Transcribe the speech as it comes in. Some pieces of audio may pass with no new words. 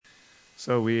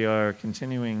So we are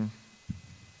continuing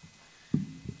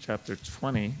chapter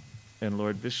 20 and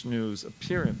Lord Vishnu's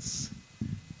appearance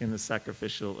in the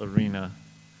sacrificial arena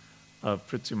of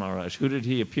Prithu Maharaj. Who did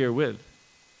he appear with?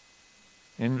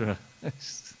 Indra.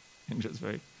 Indra's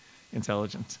very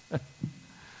intelligent.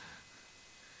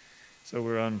 So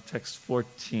we're on text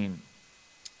 14.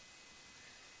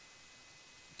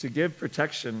 To give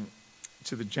protection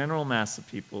to the general mass of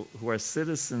people who are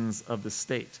citizens of the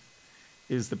state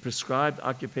is the prescribed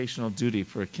occupational duty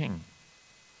for a king.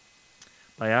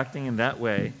 By acting in that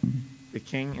way, the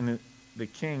king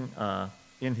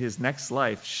in his next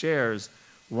life shares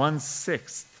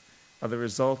 1/6 of the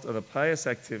result of the pious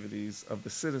activities of the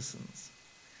citizens.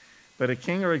 But a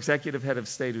king or executive head of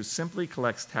state who simply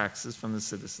collects taxes from the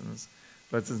citizens,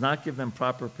 but does not give them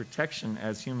proper protection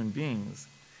as human beings,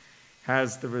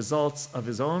 has the results of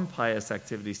his own pious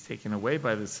activities taken away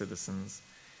by the citizens,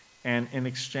 and in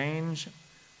exchange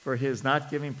for his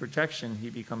not giving protection, he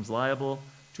becomes liable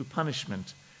to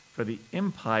punishment for the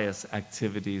impious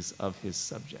activities of his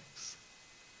subjects.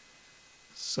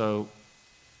 So,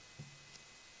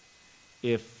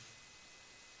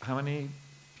 how many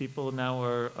people now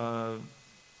are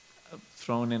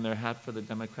thrown in their hat for the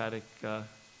Democratic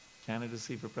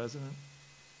candidacy for president?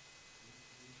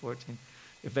 14.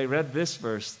 If they read this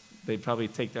verse, they'd probably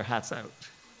take their hats out.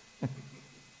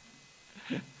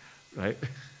 Right?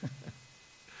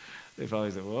 They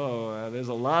probably say, whoa, there's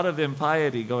a lot of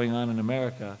impiety going on in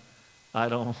America. I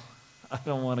don't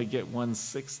want to get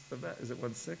 1/6 of that. Is it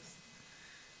 1/6?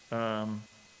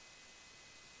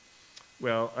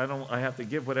 Well, I have to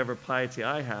give whatever piety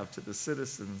I have to the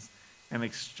citizens. In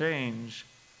exchange,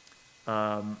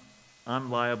 I'm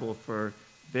liable for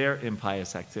their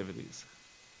impious activities.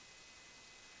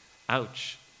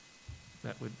 Ouch.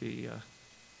 That would be, of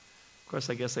course,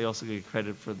 I guess they also get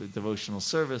credit for the devotional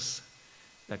service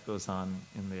that goes on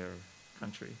in their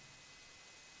country.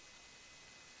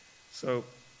 So,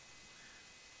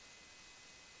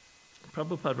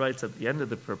 Prabhupada writes at the end of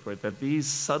the purport that these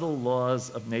subtle laws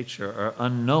of nature are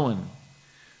unknown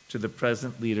to the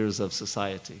present leaders of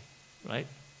society, right?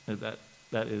 That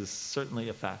is certainly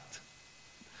a fact.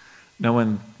 No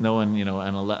one,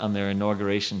 on their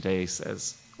inauguration day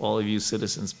says, all of you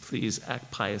citizens, please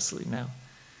act piously now,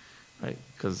 right?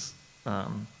 Because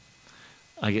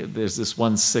there's this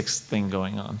 1/6 thing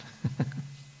going on.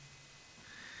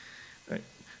 Right.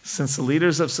 Since the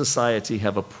leaders of society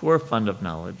have a poor fund of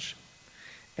knowledge,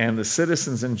 and the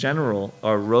citizens in general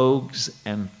are rogues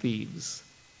and thieves,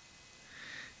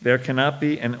 there cannot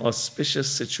be an auspicious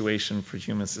situation for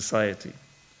human society.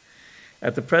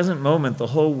 At the present moment,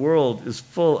 the whole world is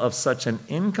full of such an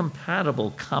incompatible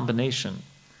combination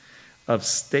of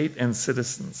state and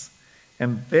citizens,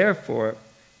 and therefore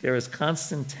there is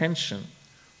constant tension,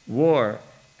 war,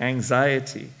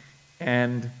 anxiety,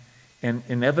 and an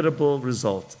inevitable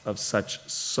result of such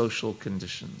social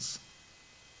conditions.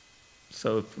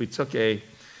 So if we took a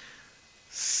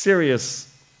serious,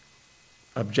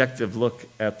 objective look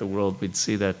at the world, we'd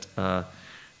see that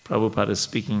Prabhupada is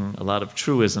speaking a lot of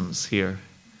truisms here.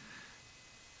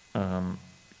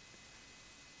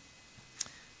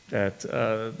 That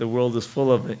the world is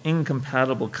full of an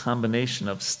incompatible combination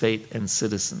of state and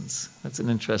citizens. That's an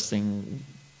interesting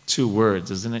 2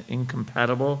 words, isn't it?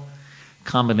 Incompatible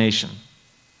combination.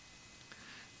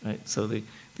 Right? So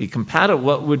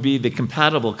what would be the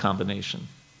compatible combination?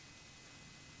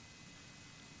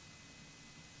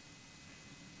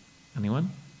 Anyone?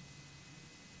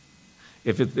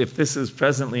 If this is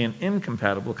presently an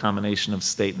incompatible combination of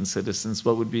state and citizens,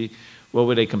 what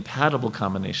would a compatible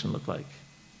combination look like?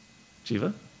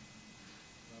 Jiva? Compatible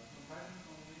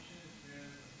combination is where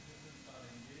the citizens are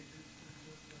engaged in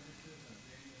spiritual services and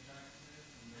paying the taxes,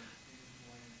 and the state is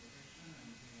providing protection and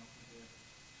looking after their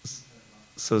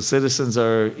spiritual. So citizens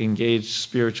are engaged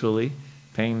spiritually,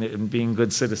 and being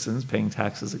good citizens, paying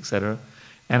taxes, etc.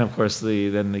 And of course,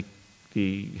 the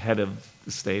head of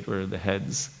the state or the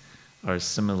heads are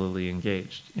similarly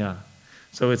engaged. Yeah.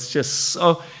 So it's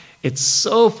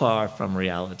so far from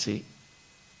reality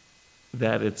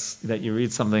that you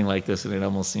read something like this and it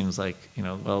almost seems like,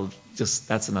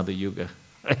 that's another yuga,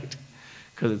 right?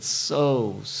 Because it's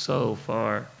so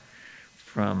far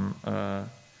from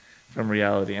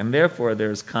reality. And therefore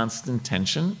there's constant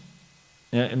tension.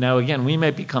 Now again, we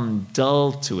may become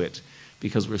dull to it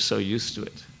because we're so used to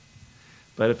it.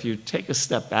 But if you take a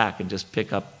step back and just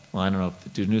pick up, I don't know,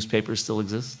 do newspapers still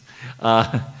exist?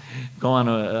 Go on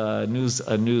a news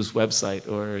website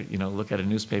or, look at a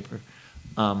newspaper.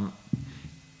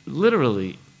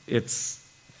 Literally, it's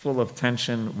full of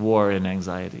tension, war, and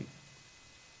anxiety.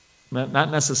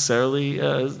 Not necessarily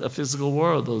a physical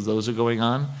war, although those are going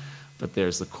on, but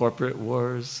there's the corporate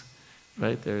wars,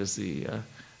 right? There's the,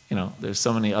 there's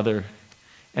so many other,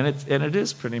 and it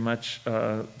is pretty much,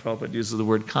 Prabhupada uses the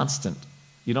word constant.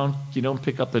 You don't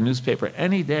pick up the newspaper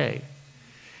any day,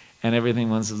 and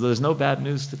everyone says, there's no bad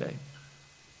news today.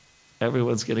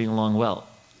 Everyone's getting along well.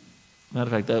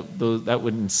 Matter of fact, that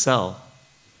wouldn't sell,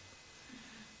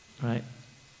 right?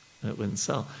 That wouldn't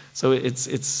sell. So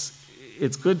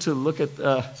it's good to look at,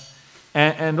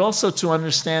 and also to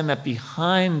understand that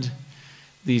behind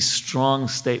these strong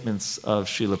statements of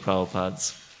Srila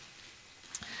Prabhupada's,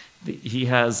 he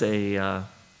has a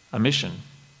mission.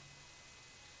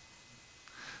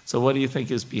 So what do you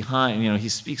think is behind? He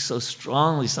speaks so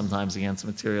strongly sometimes against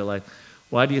material life.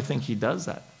 Why do you think he does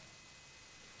that?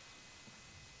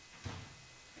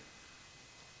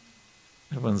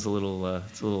 Everyone's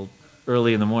it's a little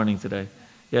early in the morning today.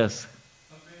 Yes?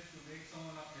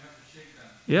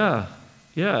 Yeah,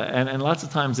 and lots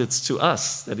of times it's to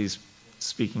us that he's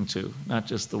speaking to, not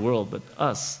just the world, but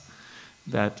us.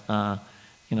 That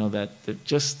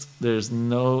there's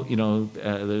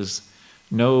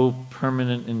no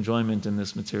permanent enjoyment in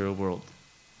this material world,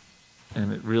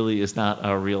 and it really is not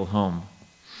our real home.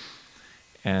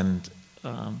 And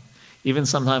even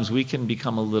sometimes we can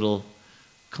become a little,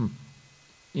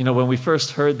 when we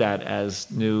first heard that as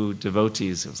new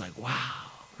devotees, it was like, wow,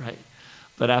 right?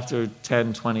 But after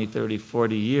 10, 20, 30,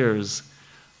 40 years,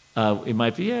 it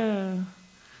might be, yeah,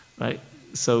 right?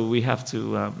 So we have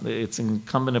to, it's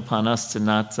incumbent upon us to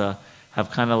not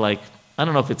have kind of like, I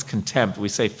don't know if it's contempt. We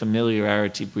say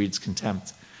familiarity breeds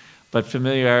contempt. But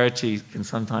familiarity can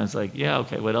sometimes like, yeah,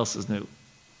 okay, what else is new?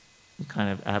 Kind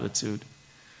of attitude,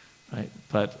 right?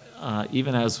 But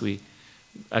even as we,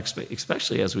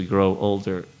 especially as we grow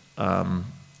older,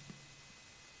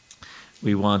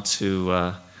 we want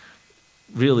to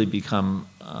really become,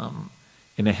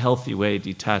 in a healthy way,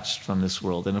 detached from this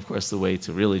world. And of course, the way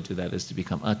to really do that is to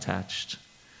become attached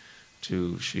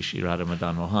to Sri Sri Radha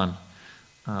Madan Mohan.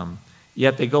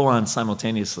 Yet they go on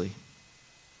simultaneously.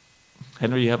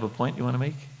 Henry, you have a point you want to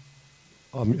make?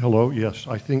 Hello, yes.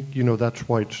 I think, that's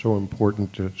why it's so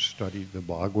important to study the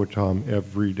Bhagavatam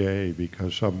every day,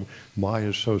 because Maya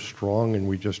is so strong and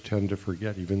we just tend to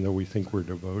forget, even though we think we're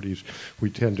devotees, we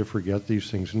tend to forget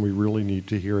these things, and we really need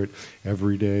to hear it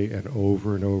every day and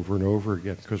over and over and over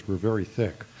again, because we're very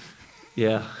thick.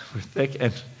 Yeah, we're thick,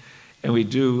 and we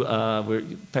do,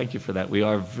 thank you for that. We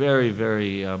are very,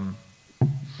 very,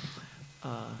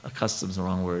 accustomed is the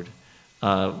wrong word,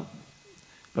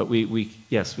 but we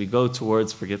go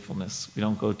towards forgetfulness. We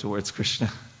don't go towards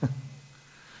Krishna.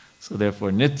 So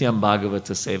therefore, Nityam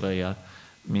Bhagavata Sevaya,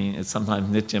 sometimes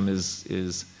Nityam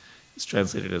is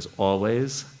translated as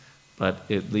always, but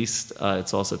at least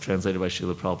it's also translated by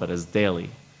Srila Prabhupada as daily,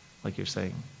 like you're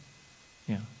saying.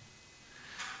 Yeah.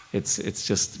 It's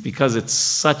just because it's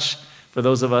such, for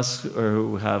those of us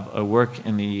who have a work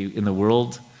in the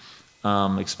world,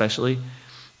 especially,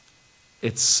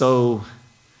 it's so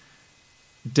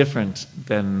different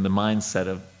than the mindset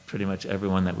of pretty much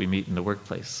everyone that we meet in the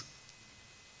workplace,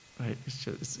 right?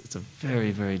 It's a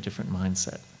very, very different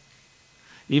mindset.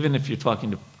 Even if you're talking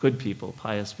to good people,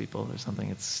 pious people or something,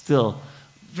 it's still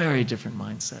very different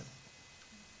mindset.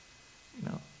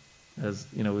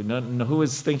 Who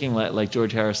is thinking like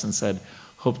George Harrison said,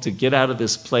 hope to get out of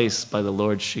this place by the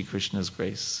Lord Sri Krishna's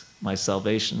grace, my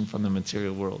salvation from the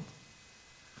material world.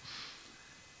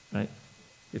 Right?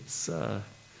 It's,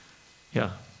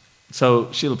 yeah. So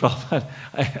Srila Prabhupada,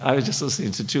 I was just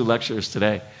listening to 2 lectures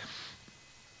today.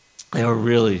 They were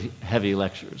really heavy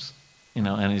lectures,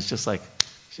 and he's just like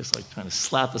trying to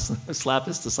slap his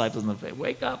disciples in the face.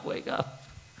 Wake up, wake up.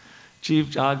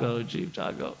 Jeev Jago, Jeev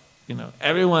Jago.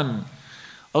 Everyone,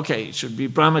 okay, it should be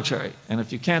brahmachari. And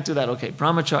if you can't do that, okay,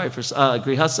 brahmachari for,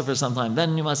 grihastha for some time,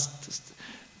 then you must,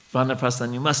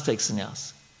 vanaprastha, you must take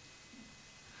sannyas.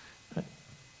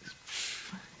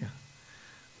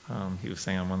 He was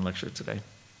saying on one lecture today.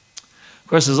 Of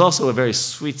course, there's also a very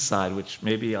sweet side, which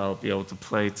maybe I'll be able to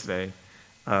play today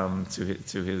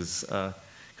to his,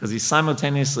 because he's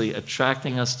simultaneously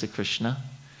attracting us to Krishna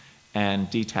and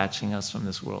detaching us from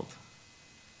this world.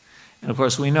 And of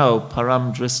course, we know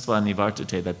param dristva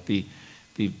nivartate, that the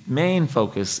main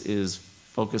focus is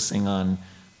focusing on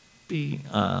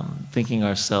thinking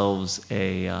ourselves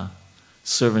a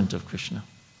servant of Krishna.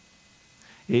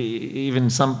 Even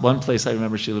one place I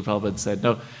remember Srila Prabhupada said,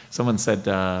 someone said,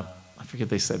 I forget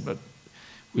they said, but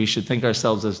we should think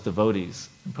ourselves as devotees.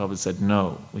 And Prabhupada said,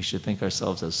 no, we should think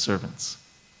ourselves as servants.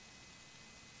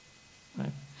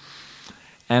 Right?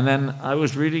 And then I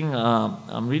was reading,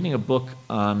 I'm reading a book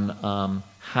on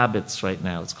habits right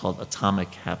now. It's called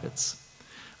Atomic Habits.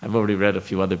 I've already read a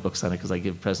few other books on it because I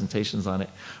give presentations on it.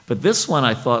 But this one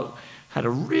I thought had a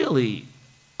really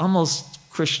almost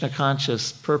Krishna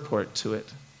conscious purport to it.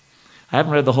 I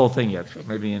haven't read the whole thing yet.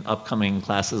 Maybe in upcoming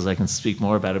classes I can speak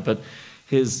more about it. But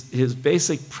his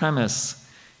basic premise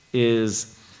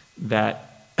is that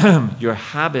your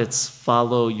habits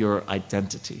follow your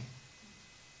identity.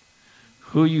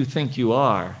 Who you think you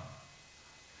are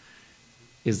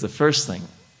is the first thing.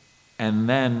 And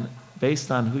then,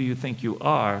 based on who you think you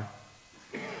are,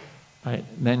 right,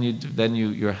 then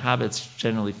your habits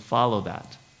generally follow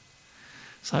that.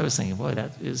 So I was thinking, boy,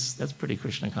 that's pretty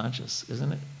Krishna conscious,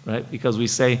 isn't it? Right? Because we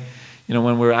say,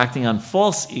 when we're acting on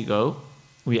false ego,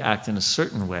 we act in a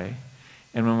certain way.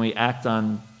 And when we act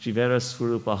on Jivera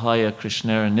Swarupa Haya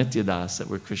Krishnera Nityadas, that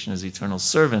we're Krishna's eternal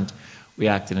servant, we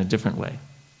act in a different way.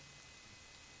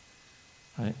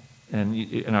 Right?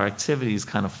 And our activities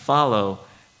kind of follow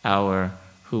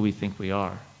who we think we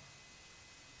are.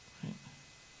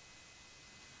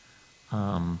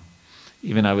 Right?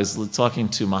 Even I was talking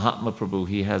to Mahatma Prabhu.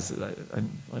 He has,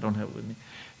 I don't have it with me.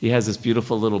 He has this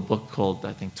beautiful little book called,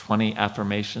 I think, 20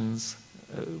 Affirmations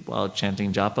while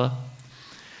chanting japa.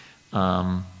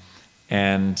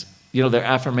 And they're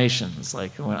affirmations.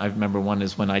 Like I remember one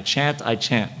is, when I chant,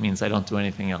 means I don't do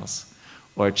anything else.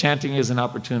 Or chanting is an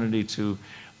opportunity to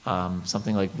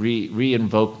something like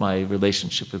re-invoke my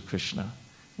relationship with Krishna.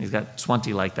 He's got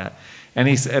 20 like that. And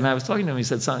I was talking to him, he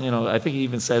said something, I think he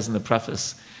even says in the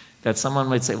preface that someone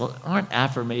might say, well, aren't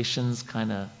affirmations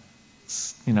kind of,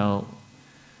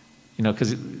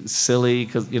 because silly?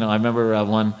 Because, I remember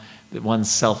one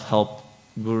self-help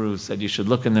guru said you should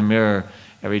look in the mirror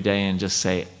every day and just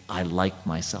say, I like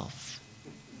myself.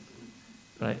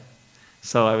 Right?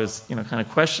 So I was, kind of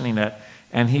questioning that.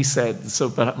 And he said,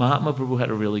 but Mahatma Prabhu had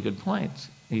a really good point.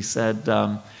 He said,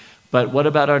 but what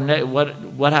about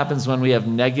what happens when we have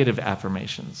negative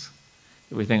affirmations?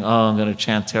 We think, I'm going to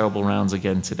chant terrible rounds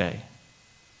again today.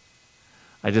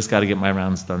 I just got to get my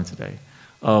rounds done today.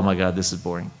 Oh my God, this is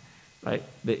boring. Right?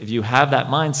 If you have that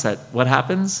mindset, what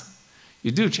happens?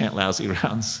 You do chant lousy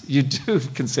rounds. You do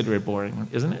consider it boring,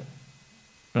 isn't it?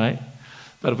 Right?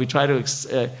 But if we try to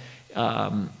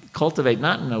cultivate,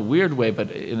 not in a weird way,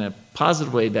 but in a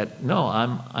positive way, that no,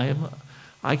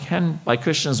 I can, by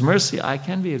Krishna's mercy, I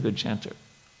can be a good chanter.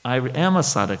 I am a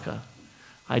sadhaka.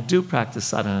 I do practice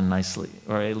sadhana nicely,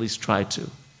 or at least try to.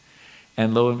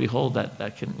 And lo and behold,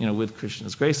 that can, with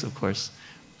Krishna's grace, of course,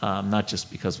 not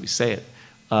just because we say it,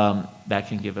 that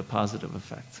can give a positive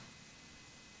effect.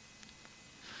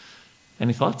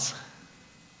 Any thoughts?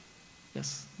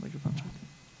 Yes, microphone.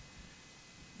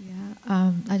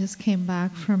 Yeah, I just came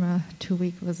back from a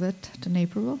 2-week visit to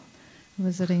Naperville,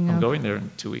 visiting. I'm going there in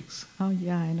 2 weeks. Oh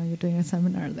yeah, I know you're doing a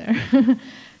seminar there.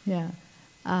 Yeah,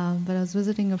 but I was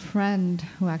visiting a friend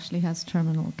who actually has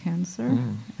terminal cancer,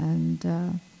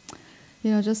 and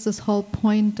just this whole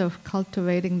point of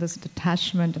cultivating this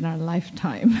detachment in our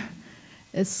lifetime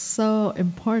is so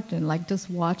important. Like just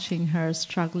watching her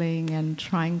struggling and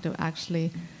trying to actually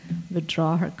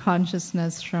withdraw her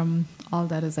consciousness from all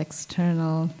that is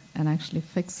external and actually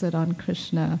fix it on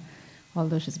Krishna,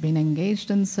 although she's been engaged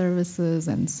in services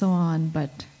and so on.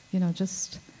 But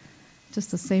just the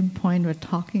same point we're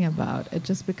talking about, it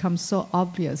just becomes so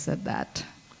obvious at that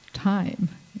time,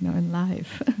 in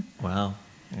life. Wow.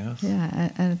 Yes. Yeah,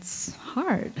 and it's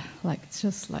hard. Like it's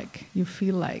just like you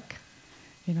feel like,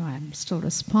 I'm still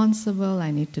responsible.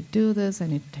 I need to do this. I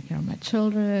need to take care of my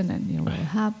children, and what will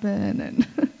happen? And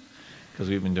because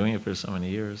we've been doing it for so many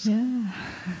years. Yeah.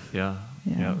 Yeah.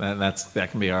 And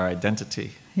that can be our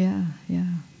identity. Yeah. Yeah.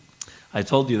 I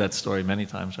told you that story many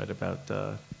times, right? About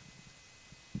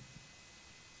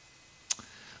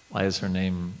why is her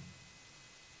name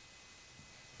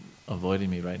avoiding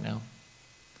me right now?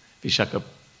 Vishaka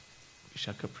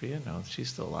Priya? No, she's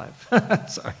still alive.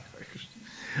 Sorry.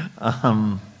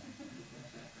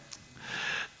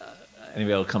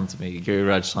 Anyway, it'll come to me.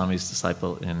 Giriraj Swami's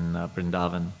disciple in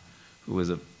Vrindavan, who was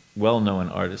a well-known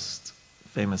artist,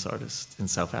 famous artist in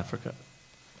South Africa.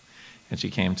 And she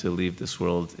came to leave this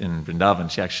world in Vrindavan.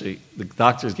 The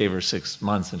doctors gave her 6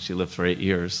 months, and she lived for 8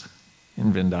 years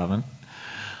in Vrindavan.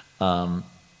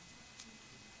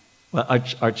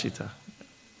 Archita.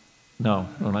 No,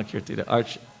 not Kirtita.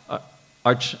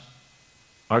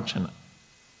 Archana.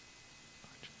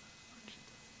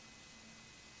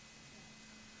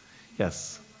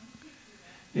 Yes.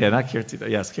 Yeah, not Kirtita.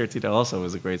 Yes, Kirtita also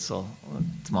was a great soul,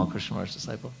 Tamal Krishnamurti's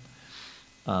disciple.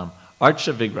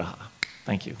 Archa Vigraha.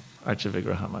 Thank you.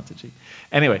 Archavigraha Mataji.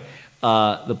 Anyway,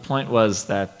 the point was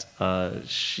that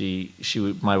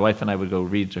my wife and I would go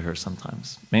read to her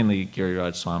sometimes. Mainly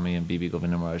Giriraj Swami and Bibi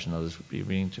Govinda Maharaj and others would be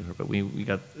reading to her, but we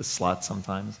got a slot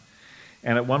sometimes.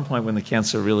 And at one point when the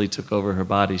cancer really took over her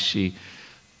body, she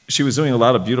was doing a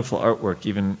lot of beautiful artwork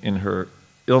even in her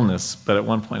illness, but at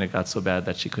one point it got so bad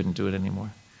that she couldn't do it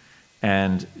anymore.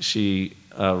 And this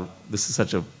is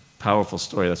such a powerful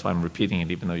story, that's why I'm repeating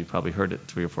it, even though you probably heard it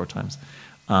 3 or 4 times,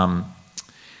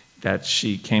 that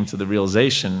she came to the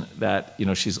realization that,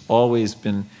 she's always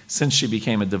been, since she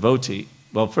became a devotee,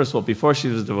 well, first of all, before she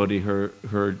was a devotee,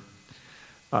 her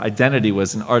identity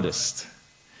was an artist.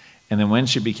 And then when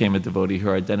she became a devotee,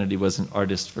 her identity was an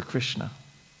artist for Krishna.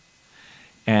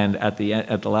 And at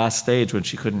the last stage, when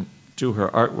she couldn't do her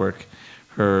artwork,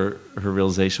 her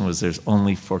realization was there's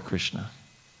only for Krishna.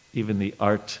 Even the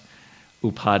art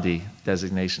upadhi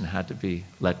designation had to be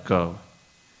let go,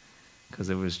 because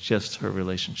it was just her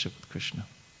relationship with Krishna.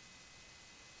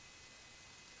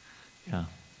 Yeah.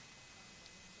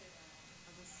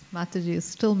 Mataji is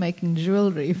still making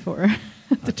jewelry for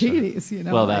the deities,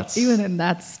 Well, that's, even in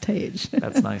that stage.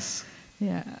 That's nice.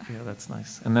 Yeah. Yeah, that's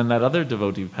nice. And then that other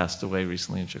devotee passed away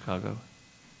recently in Chicago.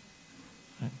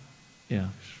 Right? Yeah,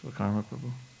 Shvakarma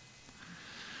Prabhu.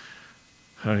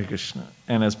 Hare Krishna.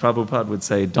 And as Prabhupada would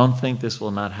say, don't think this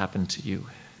will not happen to you.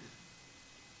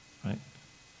 Right?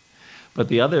 But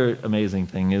the other amazing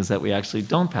thing is that we actually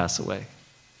don't pass away.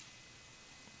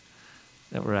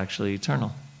 That we're actually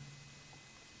eternal.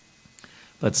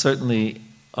 But certainly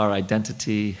our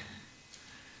identity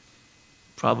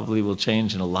probably will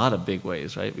change in a lot of big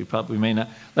ways, right? We may not.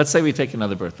 Let's say we take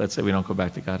another birth. Let's say we don't go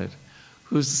back to Godhead.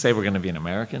 Who's to say we're going to be an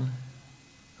American?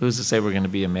 Who's to say we're going to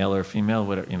be a male or a female?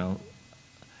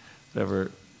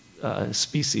 Whatever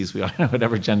species we are,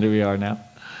 whatever gender we are now,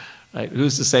 right?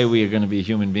 Who's to say we are going to be a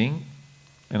human being?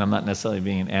 And I'm not necessarily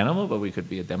being an animal, but we could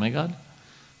be a demigod,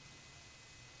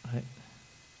 right?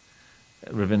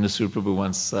 Ravinda Suprabhu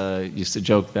once used to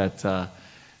joke that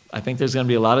I think there's going to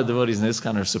be a lot of devotees in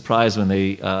ISKCON are surprised when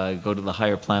they go to the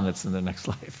higher planets in their next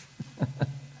life.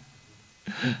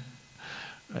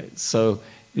 Right. So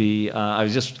I'm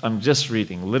just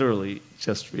reading, literally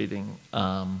just reading.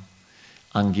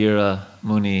 Angira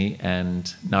Muni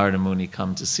and Narada Muni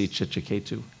come to see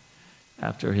Chitraketu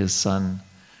after his son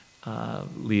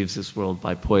leaves this world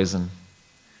by poison.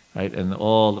 Right, and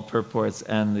all the purports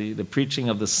and the preaching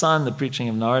of the son, the preaching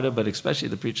of Narada, but especially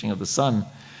the preaching of the son.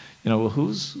 Well,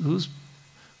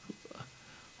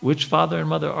 which father and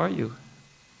mother are you?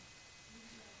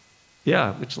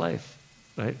 Yeah, which life,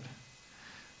 right?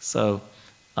 So,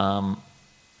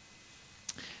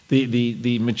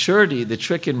 the maturity, the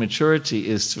trick in maturity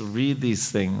is to read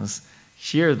these things,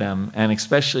 hear them, and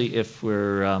especially if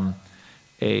we're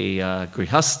a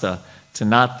grihasta, to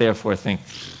not therefore think.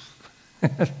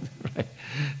 Right.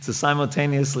 To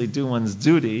simultaneously do one's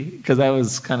duty, because that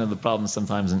was kind of the problem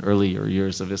sometimes in earlier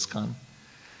years of ISKCON.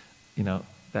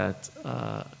 That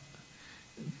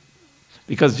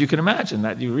because you can imagine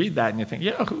that you read that and you think,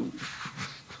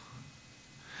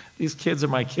 these kids are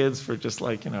my kids for just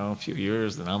a few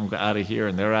years, and I'm out of here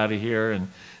and they're out of here, and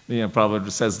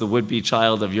Prabhupada says the would-be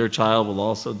child of your child will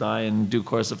also die in due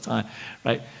course of time,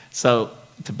 right? So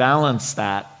to balance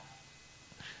that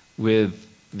with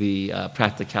the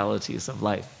practicalities of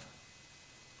life,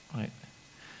 right?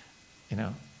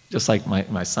 Just like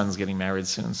my son's getting married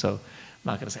soon, so I'm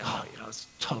not going to say, it's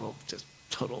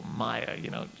total Maya,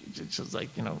 just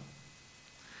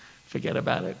forget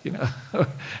about it,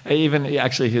 Even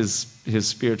actually his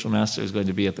spiritual master is going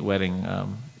to be at the wedding,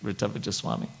 Ritavaja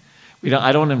Swami.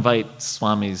 I don't invite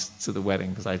swamis to the wedding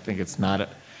because I think it's not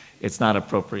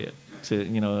appropriate.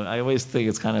 I always think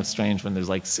it's kind of strange when there's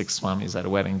 6 swamis at a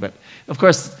wedding, but of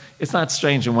course it's not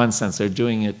strange in one sense. They're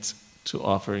doing it to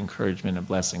offer encouragement and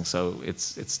blessing, so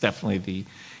it's definitely the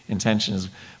intention is.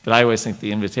 But I always think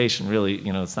the invitation really,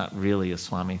 it's not really a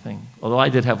swami thing. Although I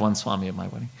did have one swami at my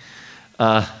wedding,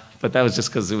 but that was just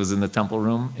because it was in the temple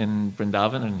room in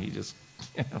Vrindavan, and he just,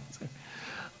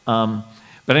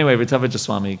 But anyway, Ritavaja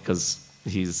Swami, because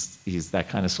he's that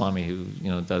kind of swami who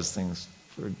does things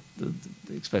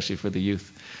especially for the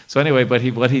youth. So anyway, but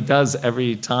what he does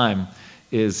every time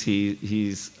is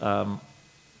he's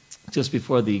just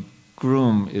before the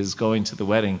groom is going to the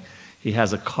wedding, he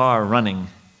has a car running,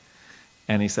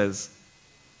 and he says,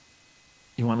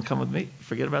 "You want to come with me?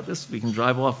 Forget about this. We can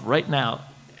drive off right now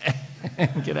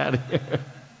and get out of here."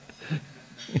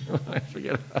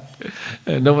 Forget about it.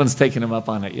 And no one's taken him up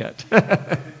on it yet,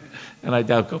 and I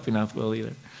doubt Gopinath will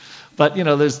either. But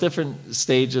there's different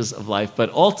stages of life. But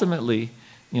ultimately,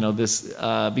 this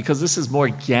because this is more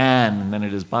gyan than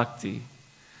it is bhakti.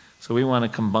 So we want to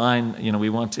combine, we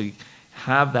want to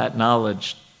have that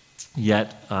knowledge,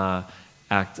 yet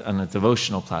act on a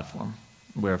devotional platform,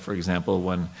 where, for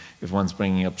example, if one's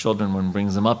bringing up children, one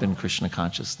brings them up in Krishna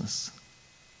consciousness,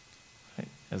 right,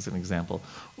 as an example.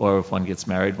 Or if one gets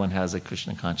married, one has a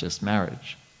Krishna conscious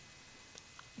marriage,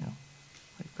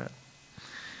 like that.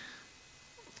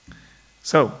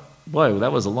 So, boy,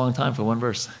 that was a long time for one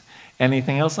verse.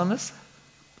 Anything else on this?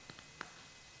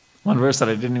 One verse that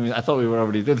I thought we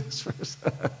already did this verse.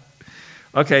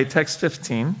 Okay, text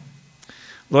 15.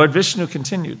 Lord Vishnu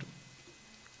continued.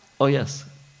 Oh, yes.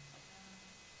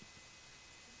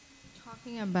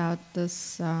 Talking about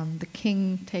this, the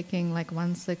king taking like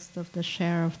 1/6 of the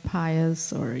share of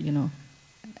pious, or,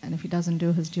 and if he doesn't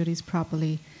do his duties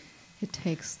properly, he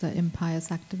takes the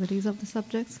impious activities of the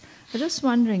subjects. I'm just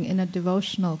wondering, in a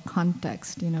devotional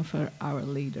context, for our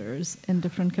leaders in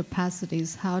different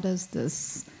capacities, how does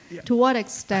this, to what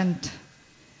extent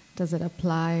does it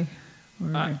apply?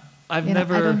 Or, I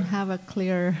don't have a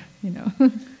clear,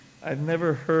 I've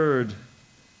never heard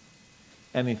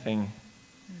anything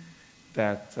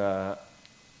that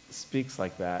speaks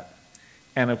like that.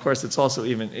 And of course, it's also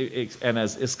and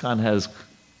as ISKCON has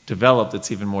developed,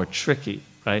 it's even more tricky,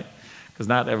 right? Because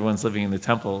not everyone's living in the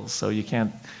temple, so you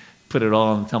can't put it all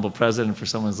on the temple president for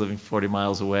someone who's living 40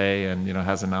 miles away and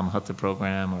has a Namahata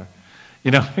program, or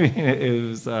it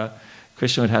was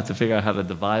Krishna would have to figure out how to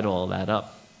divide all that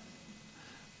up.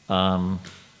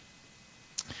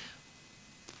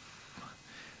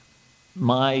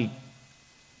 My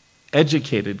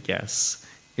educated guess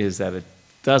is that it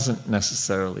doesn't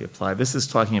necessarily apply. This is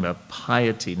talking about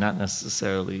piety, not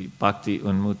necessarily bhakti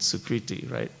unmut sukriti,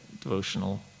 right?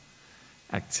 Devotional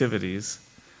activities,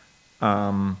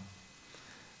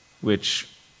 which,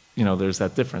 there's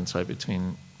that difference, right,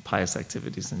 between pious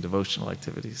activities and devotional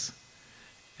activities.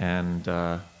 And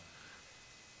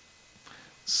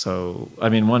so,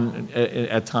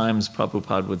 at times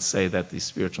Prabhupada would say that the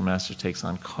spiritual master takes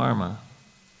on karma,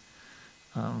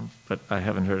 but I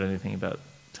haven't heard anything about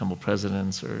temple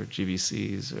presidents or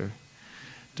GBCs or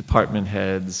department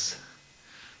heads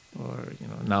or,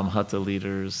 Namahata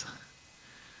leaders.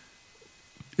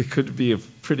 It could be a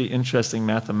pretty interesting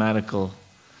mathematical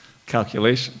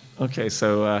calculation. Okay,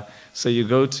 so you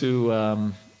go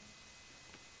to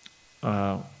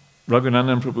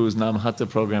Raghunandan Prabhu's Namahata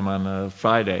program on a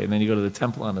Friday, and then you go to the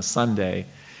temple on a Sunday,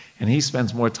 and he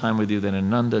spends more time with you than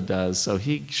Ananda does, so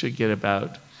he should get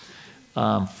about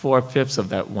 4/5 of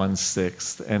that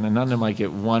 1/6, and Ananda might get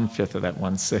 1/5 of that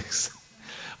 1/6.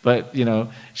 But,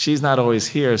 she's not always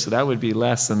here, so that would be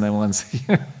less than the ones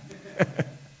here.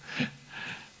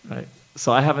 Right.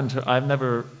 So I've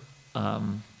never,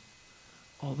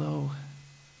 although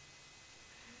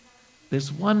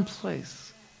there's one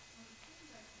place.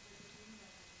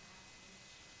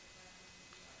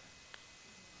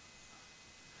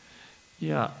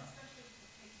 Yeah.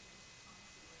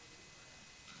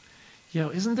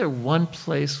 Isn't there one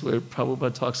place where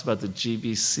Prabhupada talks about the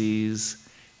GBCs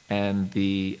and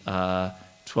the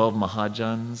 12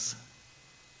 Mahajans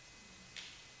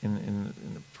in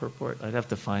the purport? I'd have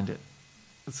to find it.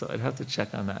 So I'd have to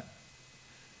check on that.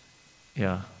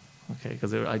 Yeah, okay,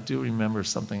 because I do remember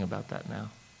something about that now.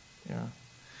 Yeah.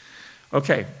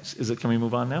 Okay, can we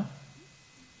move on now?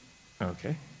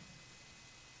 Okay.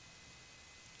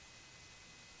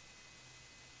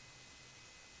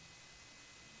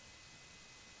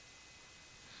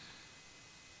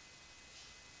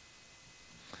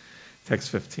 Text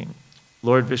 15.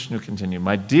 Lord Vishnu continued,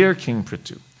 "My dear King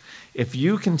Prithu, if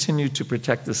you continue to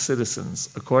protect the citizens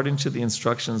according to the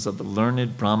instructions of the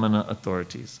learned Brahmana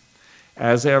authorities,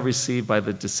 as they are received by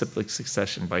the disciplic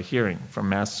succession by hearing from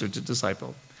master to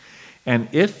disciple, and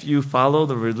if you follow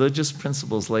the religious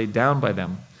principles laid down by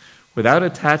them without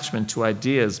attachment to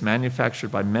ideas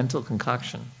manufactured by mental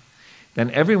concoction,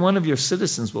 then every one of your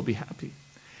citizens will be happy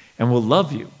and will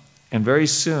love you, and very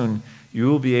soon you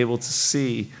will be able to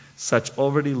see such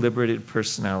already liberated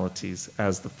personalities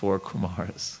as the 4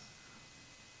 Kumaras."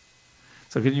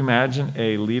 So can you imagine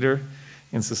a leader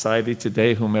in society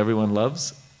today whom everyone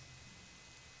loves?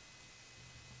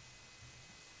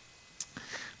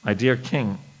 "My dear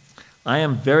king, I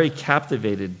am very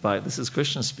captivated by," this is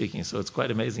Krishna speaking, so it's quite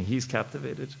amazing, he's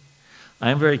captivated. "I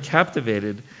am very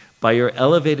captivated by your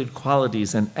elevated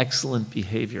qualities and excellent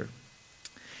behavior.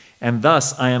 And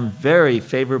thus I am very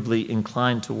favorably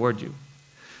inclined toward you.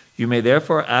 You may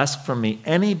therefore ask from me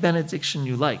any benediction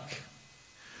you like.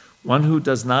 One who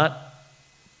does not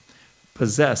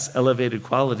possess elevated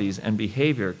qualities and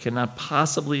behavior cannot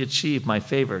possibly achieve my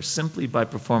favor simply by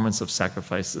performance of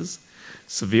sacrifices,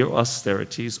 severe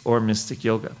austerities, or mystic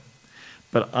yoga.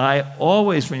 but I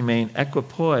always remain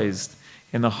equipoised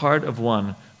in the heart of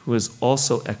one who is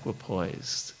also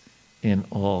equipoised in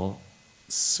all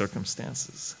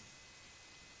circumstances.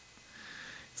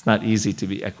 It's not easy to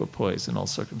be equipoised in all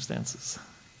circumstances.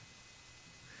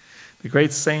 The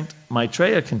great saint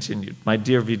Maitreya continued, "My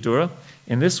dear Vidura,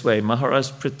 in this way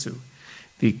Maharaj Prithu,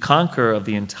 the conqueror of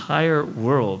the entire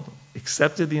world,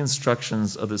 accepted the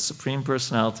instructions of the Supreme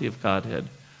Personality of Godhead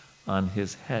on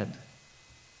his head.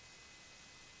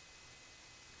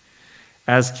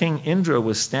 As King Indra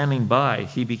was standing by,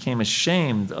 he became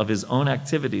ashamed of his own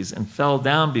activities and fell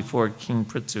down before King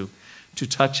Prithu to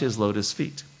touch his lotus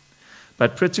feet.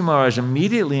 But Prithu Maharaj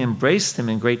immediately embraced him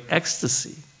in great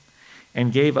ecstasy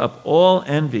and gave up all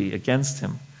envy against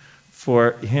him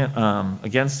for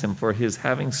his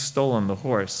having stolen the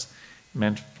horse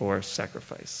meant for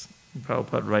sacrifice." And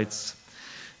Prabhupada writes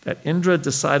that Indra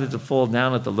decided to fall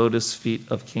down at the lotus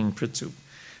feet of King Prithu,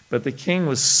 but the king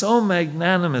was so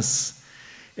magnanimous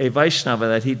a Vaishnava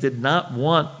that he did not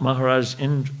want Maharaj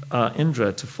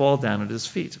Indra to fall down at his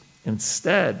feet.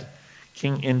 Instead,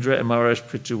 King Indra and Maharaj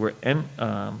Prithu were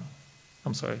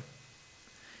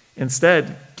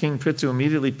Instead, King Prithu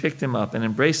immediately picked him up and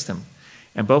embraced him,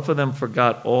 and both of them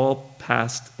forgot all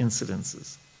past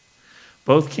incidences.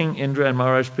 Both King Indra and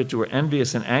Maharaj Prithu were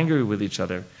envious and angry with each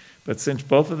other, but since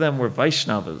both of them were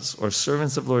Vaishnavas, or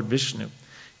servants of Lord Vishnu,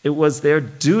 it was their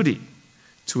duty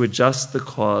to adjust the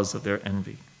cause of their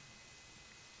envy.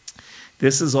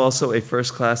 This is also a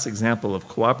first-class example of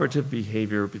cooperative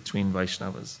behavior between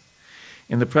Vaishnavas.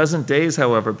 In the present days,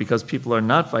 however, because people are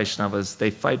not Vaishnavas,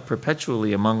 they fight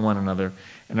perpetually among one another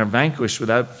and are vanquished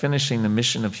without finishing the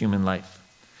mission of human life.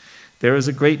 There is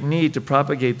a great need to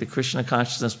propagate the Krishna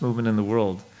consciousness movement in the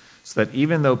world, so that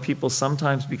even though people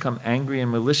sometimes become angry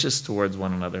and malicious towards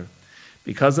one another,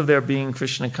 because of their being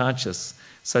Krishna conscious,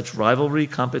 such rivalry,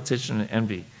 competition, and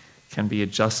envy can be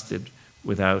adjusted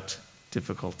without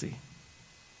difficulty.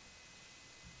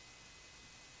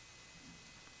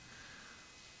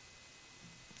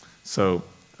 So,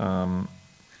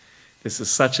 this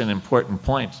is such an important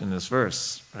point in this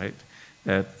verse, right?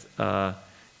 That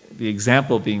the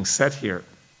example being set here,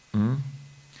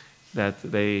 that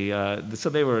they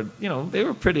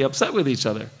were pretty upset with each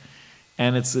other,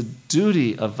 and it's a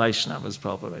duty of Vaishnavas,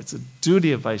 Prabhupada. It's a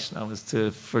duty of Vaishnavas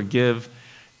to forgive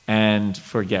and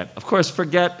forget. Of course,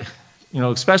 forget,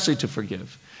 especially to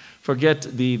forgive. Forget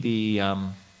the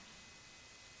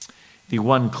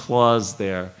one clause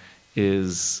there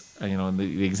is,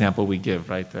 the example we give,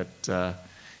 right? That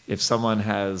if someone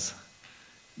has,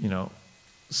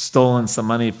 stolen some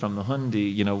money from the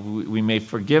hundi, we may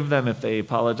forgive them if they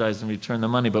apologize and return the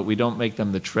money, but we don't make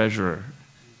them the treasurer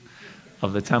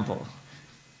of the temple,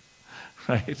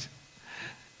 right?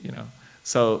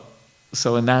 So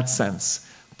in that sense.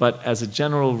 But as a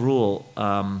general rule,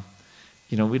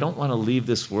 we don't want to leave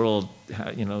this world,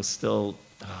 still,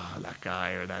 that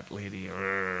guy or that lady,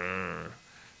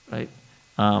 right?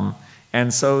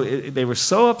 And so they were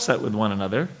so upset with one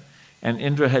another, and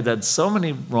Indra had done so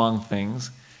many wrong things,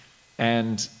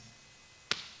 and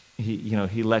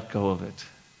he let go of it.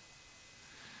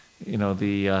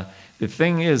 The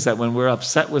thing is that when we're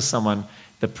upset with someone,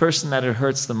 the person that it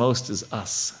hurts the most is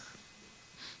us.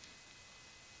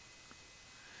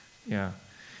 Yeah,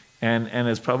 and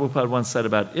as Prabhupada once said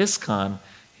about ISKCON,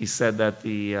 he said that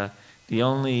the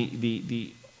only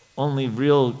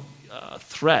real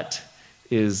threat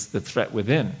is the threat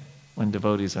within, when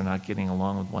devotees are not getting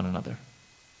along with one another.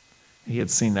 He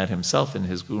had seen that himself in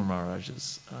his Guru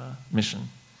Maharaj's mission,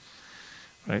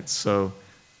 right? So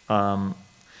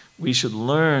we should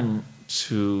learn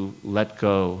to let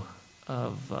go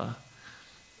of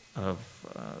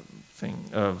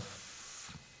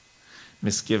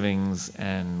misgivings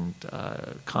and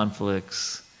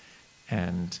conflicts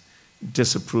and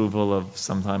disapproval of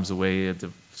sometimes the way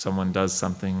that someone does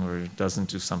something or doesn't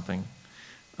do something.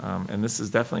 And this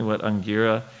is definitely what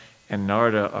Angira and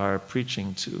Narada are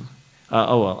preaching to.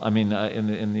 In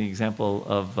the example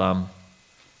of what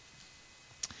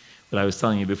I was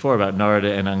telling you before about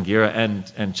Narada and Angira and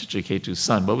Chitraketu's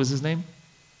son. What was his name?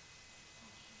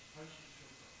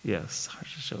 Yes,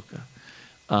 Harsashoka.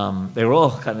 They were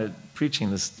all kind of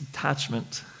preaching this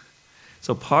detachment.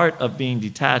 So part of being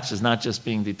detached is not just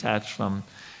being detached from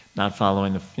not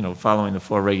following the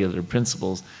four regular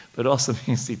principles, but also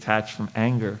means detached from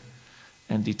anger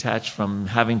and detached from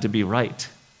having to be right?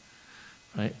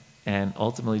 And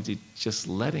ultimately just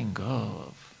letting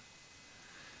go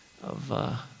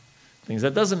of things.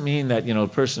 That doesn't mean that a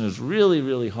person who's really,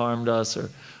 really harmed us, or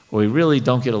we really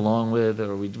don't get along with,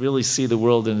 or we really see the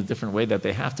world in a different way, that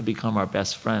they have to become our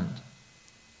best friend,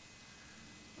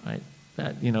 right?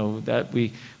 that, that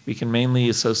we can mainly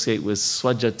associate with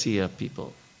swajatiya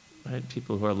people, right?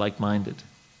 People who are like-minded.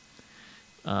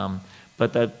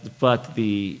 But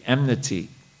the enmity,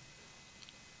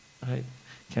 right,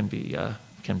 can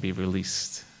be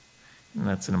released. And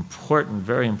that's an important,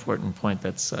 very important point.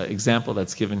 That's example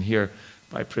that's given here,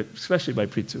 especially by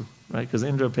Prithu, right? Because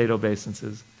Indra paid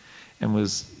obeisances and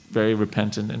was very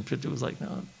repentant, and Prithu was like,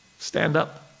 no, stand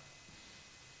up.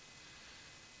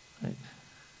 Right?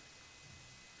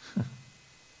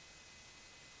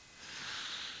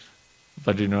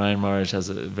 Badrinarayan Maharaj has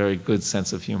a very good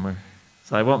sense of humor.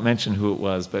 So I won't mention who it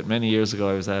was, but many years ago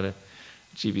I was at a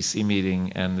GBC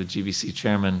meeting, and the GBC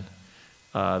chairman,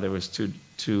 there was two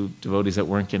devotees that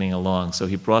weren't getting along, so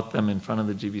he brought them in front of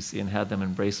the GBC and had them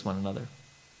embrace one another.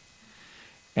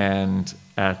 And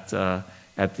at the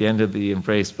end of the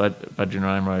embrace,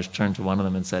 Badrinarayan Maharaj turned to one of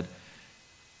them and said,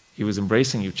 "He was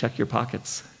embracing you, check your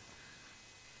pockets."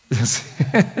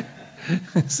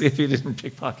 See if he didn't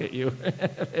pickpocket you.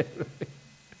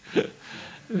 It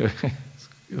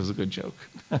was a good joke.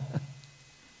 Yeah.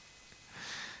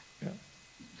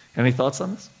 Any thoughts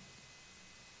on this?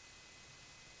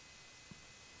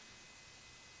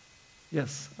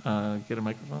 Yes, get a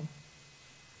microphone.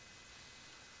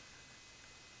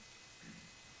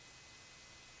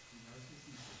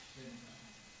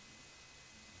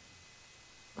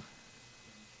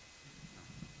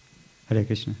 Hare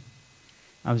Krishna.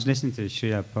 I was listening to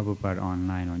Srila Prabhupada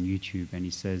online on YouTube, and he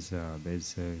says,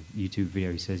 there's a YouTube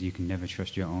video, he says you can never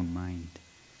trust your own mind.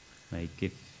 Like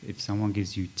if someone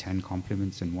gives you 10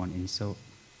 compliments and 1 insult,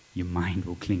 your mind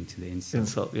will cling to the insult.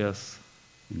 Insult, yes.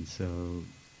 And so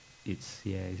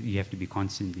you have to be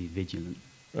constantly vigilant.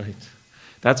 Right.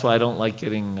 That's why I don't like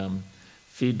getting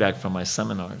feedback from my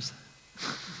seminars.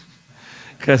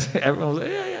 Because everyone was,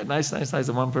 yeah, nice.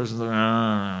 And one person's like,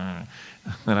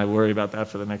 and I worry about that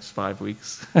for the next 5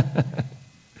 weeks.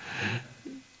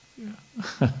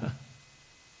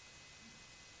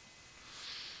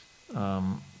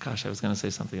 Gosh, I was going to say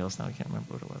something else now. I can't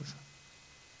remember what it was.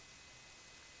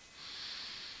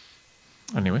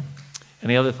 Anyway,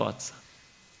 any other thoughts?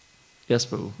 Yes,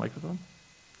 Prabhu, microphone.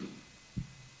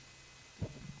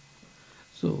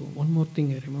 So one more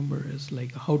thing I remember is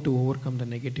like how to overcome the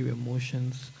negative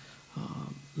emotions.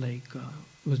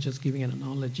 Was just giving an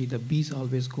analogy. The bees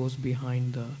always goes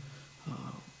behind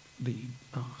the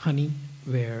honey,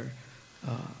 where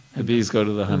the bees go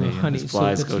to the honey, and the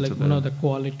flies so that's go like to the. One of the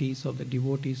qualities of the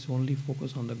devotees only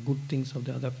focus on the good things of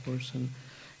the other person,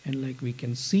 and like we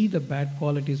can see the bad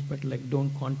qualities, but like don't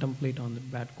contemplate on the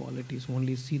bad qualities.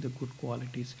 Only see the good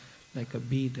qualities, like a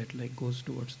bee that like goes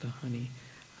towards the honey.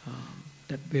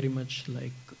 That very much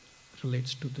like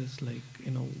relates to this,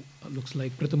 looks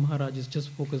like Prithu Maharaj is just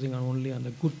focusing only on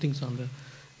the good things on the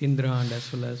Indra, and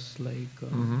as well as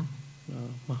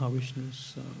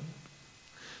Mahavishnu's.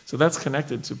 So that's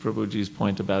connected to Prabhuji's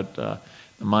point about the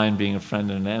mind being a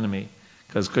friend and an enemy,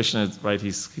 because Krishna, right,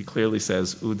 he clearly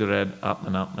says, Udared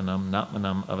atmanatmanam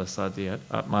natmanam avasadyat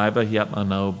atmaiva hi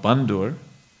atmano bandhur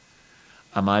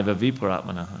amaiva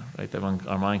vipuratmanaha, right, that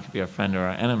our mind can be our friend or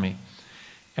our enemy.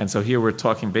 And so here we're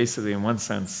talking basically, in one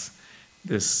sense,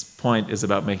 this point is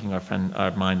about making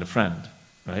our mind a friend,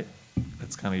 right?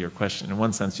 That's kind of your question. In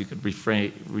one sense, you could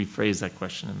rephrase that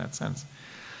question in that sense.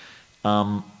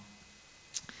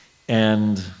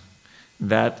 And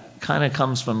that kind of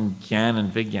comes from Gyan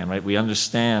and Vigyan, right? We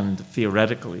understand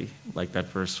theoretically, like that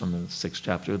verse from the 6th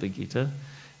chapter of the Gita,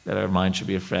 that our mind should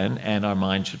be a friend and our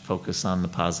mind should focus on the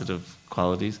positive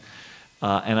qualities.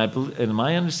 And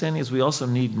my understanding is we also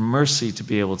need mercy to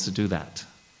be able to do that.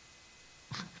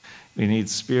 We need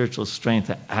spiritual strength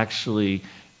to actually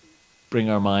bring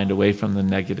our mind away from the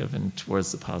negative and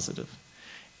towards the positive.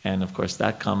 And of course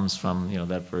that comes from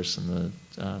that verse in the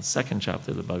 2nd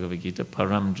chapter of the Bhagavad Gita,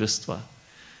 Param Dristva,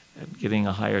 getting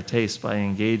a higher taste by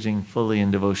engaging fully in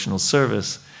devotional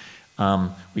service.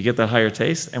 We get that higher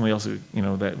taste, and we also,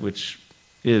 that which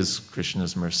is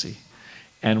Krishna's mercy.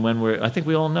 And when I think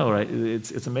we all know, right?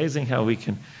 It's amazing how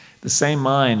the same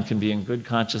mind can be in good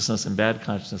consciousness and bad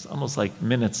consciousness almost like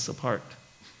minutes apart,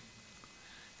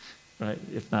 right?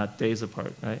 If not days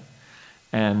apart, right?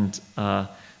 And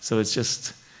so it's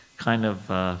just kind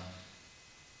of, I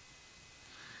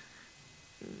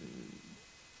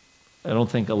don't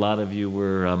think a lot of you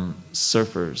were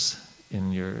surfers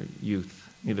in your youth.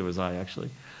 Neither was I, actually.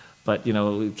 But,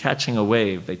 catching a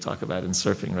wave, they talk about in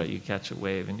surfing, right? You catch a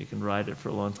wave and you can ride it for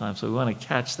a long time. So we want to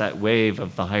catch that wave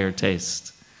of the higher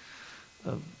taste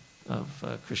of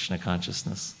Krishna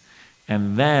consciousness.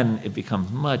 And then it becomes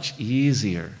much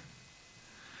easier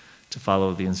to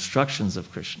follow the instructions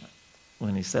of Krishna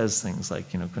when he says things like,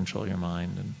 control your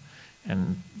mind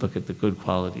and look at the good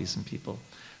qualities in people.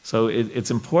 So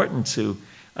it's important to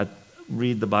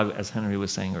read the Bhagavad, as Henry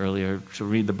was saying earlier, to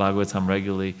read the Bhagavatam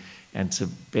regularly and to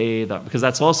bathe, because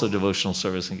that's also devotional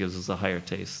service and gives us a higher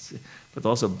taste, but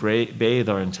also bathe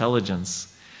our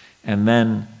intelligence, and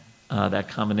then that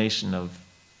combination of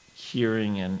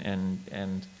hearing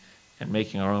and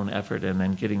making our own effort and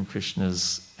then getting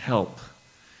Krishna's help,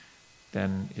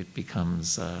 then it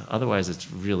becomes, otherwise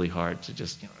it's really hard to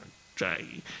just,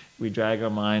 drag our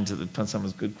mind to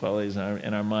someone's good qualities,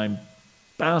 and our mind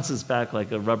bounces back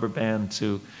like a rubber band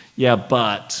to, yeah,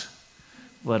 but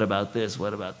what about this?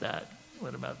 What about that?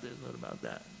 What about this? What about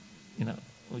that?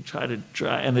 We try to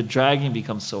drag, and the dragging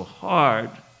becomes so hard,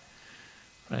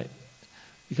 right?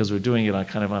 Because we're doing it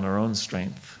on our own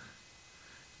strength.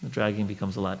 The dragging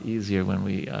becomes a lot easier when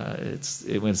when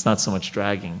it's not so much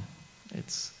dragging.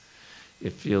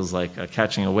 It feels like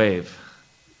catching a wave.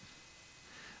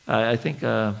 I think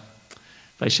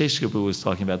Vaishesh Prabhu was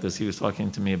talking about this. He was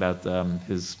talking to me about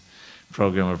his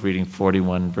program of reading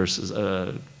 41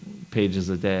 pages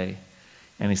a day.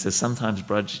 And he says sometimes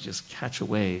Braj, you just catch a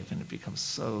wave and it becomes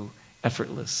so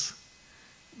effortless.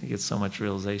 You get so much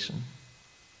realization.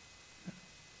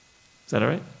 Is that all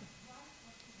right?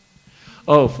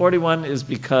 Oh, 41 is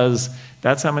because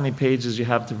that's how many pages you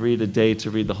have to read a day to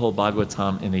read the whole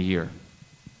Bhagavatam in a year.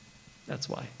 That's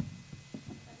why.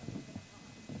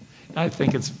 I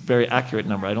think it's a very accurate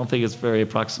number. I don't think it's very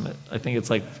approximate. I think it's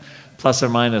like plus or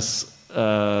minus,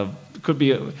 could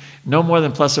be no more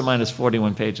than plus or minus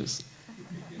 41 pages,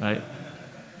 right?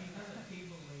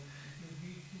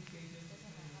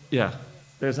 Yeah,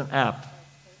 there's an app.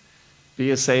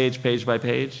 Be a Sage, page by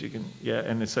page. You can,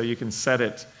 and so you can set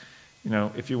it.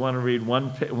 If you want to read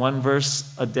one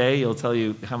verse a day, it'll tell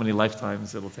you how many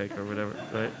lifetimes it'll take or whatever,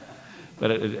 right?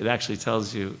 But it actually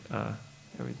tells you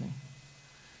everything.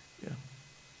 Yeah.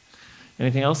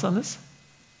 Anything else on this?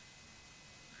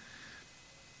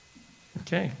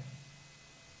 Okay.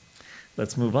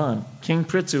 Let's move on. King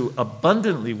Prithu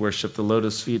abundantly worshipped the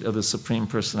lotus feet of the Supreme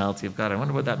Personality of God. I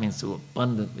wonder what that means, to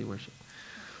abundantly worship.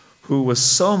 Who was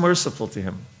so merciful to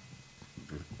him.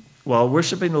 While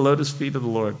worshipping the lotus feet of the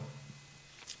Lord,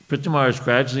 Prithu Maharaj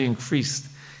gradually increased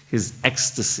his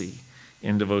ecstasy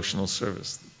in devotional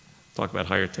service. Talk about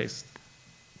higher taste.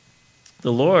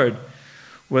 The Lord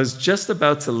was just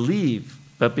about to leave,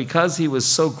 but because he was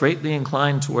so greatly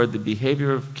inclined toward the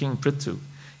behavior of King Prithu,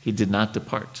 he did not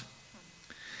depart.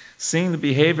 Seeing the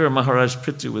behavior of Maharaj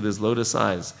Prithu with his lotus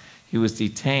eyes, he was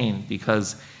detained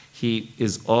because he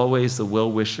is always the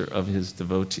well-wisher of his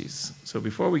devotees. So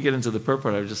before we get into the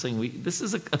purport, I was just saying, this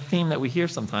is a theme that we hear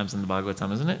sometimes in the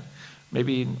Bhagavatam, isn't it?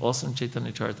 Maybe also in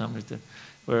Chaitanya Charitamrita,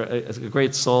 where a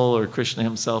great soul or Krishna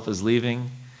himself is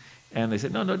leaving, and they say,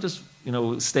 no, just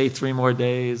stay 3 more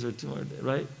days or 2 more days,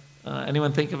 right?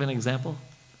 Anyone think of an example?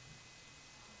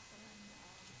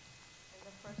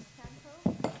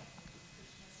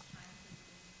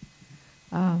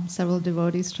 Several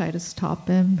devotees try to stop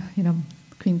him.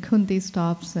 Queen Kunti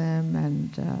stops him,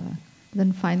 and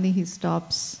then finally he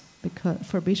stops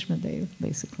for Bhishma Dev,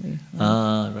 basically.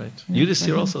 Right.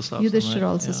 Yudhishthira also stops him. Yudhishthira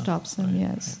also stops him, right,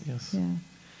 yes. Right, yes. Yeah.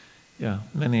 Yeah,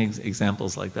 many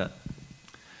examples like that.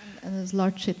 And there's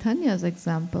Lord Chaitanya's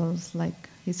examples, like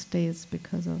he stays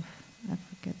because of, I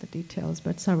forget the details,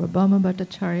 but Sarvabhauma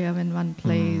Bhattacharya in one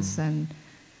place, and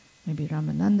maybe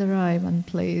Ramananda Rai one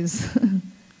place.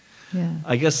 Yeah.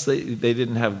 I guess they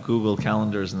didn't have Google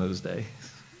calendars in those days.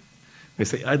 They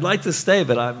say, I'd like to stay,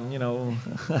 but I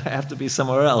have to be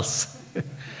somewhere else.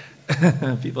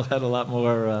 People had a lot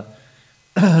more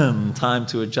time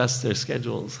to adjust their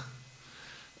schedules.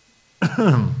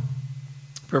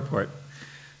 Purport.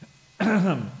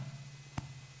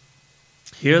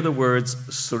 Here the words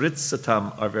Surit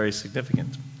Satam are very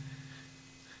significant.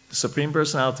 The Supreme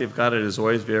Personality of Godhead is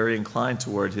always very inclined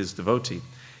toward his devotee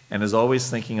and is always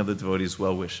thinking of the devotee's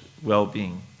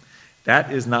well-being.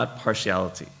 That is not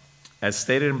partiality. As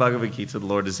stated in Bhagavad Gita, the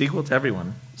Lord is equal to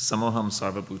everyone, samoham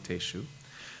sarva bhuteshu,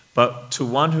 but to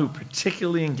one who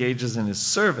particularly engages in his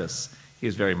service, he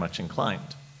is very much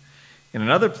inclined. In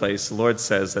another place, the Lord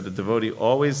says that a devotee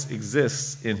always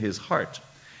exists in his heart,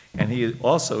 and he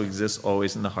also exists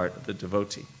always in the heart of the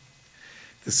devotee.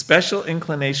 The special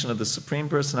inclination of the Supreme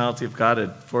Personality of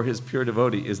Godhead for his pure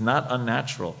devotee is not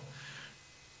unnatural,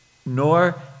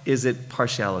 nor is it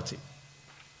partiality.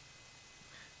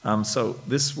 So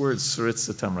this word Surit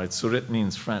Satam, right? Surit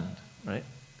means friend, right?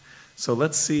 So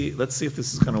let's see if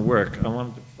this is going to work. I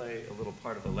wanted to play a little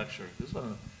part of a lecture. This is one of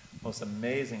the most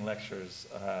amazing lectures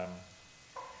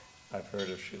I've heard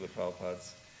of Srila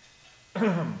Prabhupada's.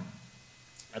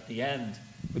 at the end,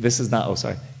 this is not, oh,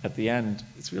 sorry, at the end,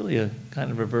 it's really a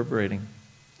kind of reverberating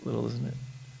a little, isn't it?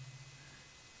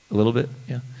 A little bit,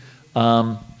 yeah.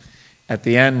 At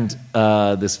the end,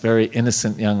 this very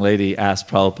innocent young lady asked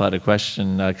Prabhupada a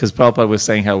question, because Prabhupada was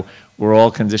saying how we're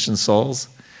all conditioned souls.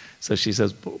 So she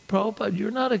says, Prabhupada,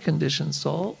 you're not a conditioned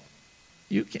soul.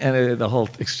 You can, and the whole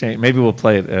exchange, maybe we'll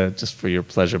play it just for your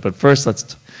pleasure. But first,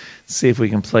 let's see if we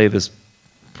can play this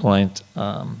point.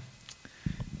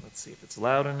 Let's see if it's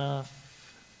loud enough.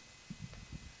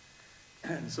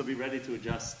 So be ready to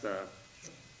adjust.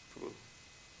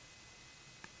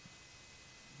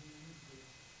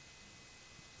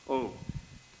 Oh,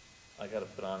 I got to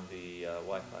put on the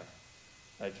Wi-Fi.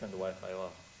 I turned the Wi-Fi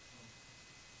off.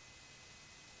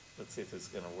 Let's see if this is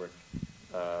going to work.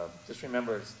 Just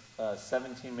remember, it's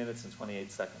 17 minutes and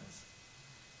 28 seconds.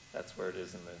 That's where it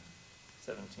is in the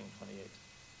 17:28.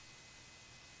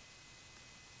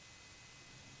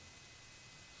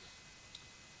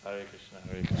 Hare Krishna,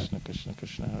 Krishna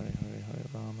Krishna, Hare Hare, Hare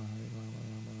Rama, Rama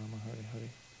Rama, Hare Hare.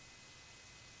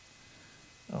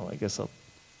 Oh, I guess I'll.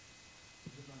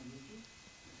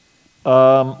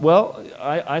 Well,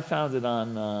 I found it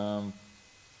on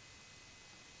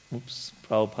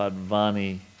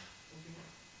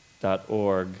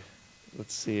PrabhupadaVani.org.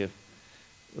 Let's see if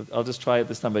I'll just try it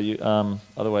this time, but you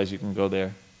otherwise you can go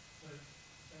there.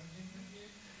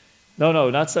 No, not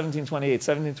 1728.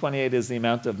 1728 is the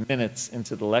amount of minutes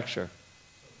into the lecture.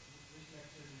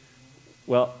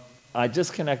 Well, I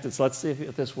just connected, so let's see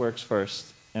if this works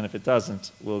first, and if it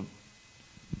doesn't, we'll.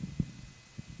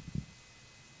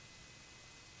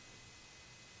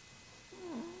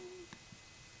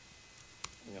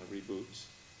 I'm going to reboot.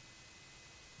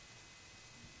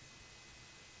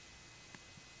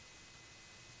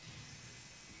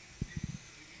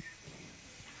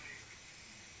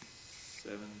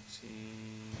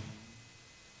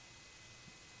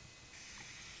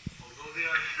 Although they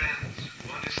are friends,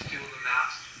 one is still the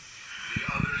master, the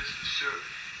other is the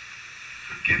servant.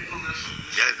 Forgetfulness of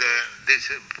this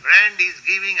friend is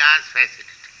giving us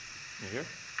facility. You hear?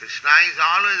 Krishna is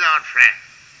always our friend,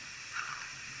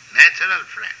 natural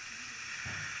friend.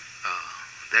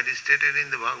 That is stated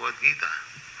in the Bhagavad Gita.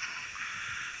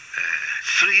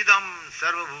 Sridam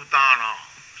Sarvabhutana.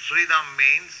 Sridam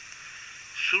means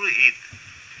Suruhit.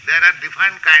 There are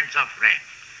different kinds of friends.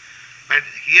 But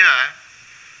here,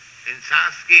 in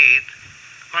Sanskrit,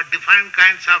 for different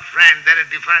kinds of friends, there are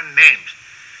different names.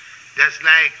 Just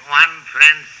like one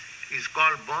friend is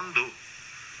called Bandhu,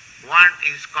 one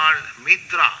is called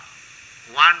Mitra,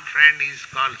 one friend is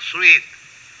called Sweet.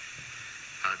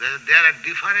 There are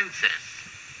differences.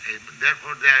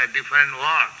 Therefore, there are different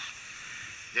words.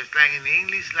 Just like in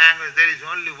English language, there is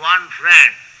only one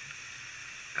friend,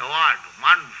 a word,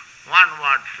 one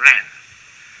word friend.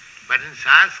 But in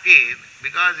Sanskrit,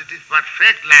 because it is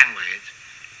perfect language,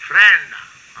 friend,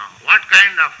 what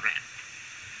kind of friend?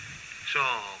 So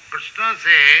Krishna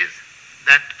says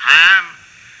that I am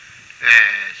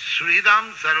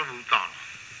Sridam Sarvabhutana.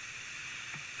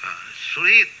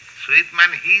 Sweet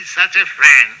man, he is such a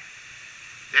friend.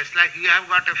 Just like you have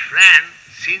got a friend,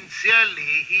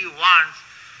 sincerely he wants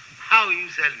how you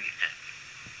shall be happy.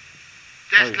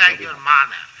 Just like your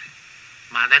mother.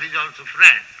 Mother is also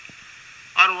friend.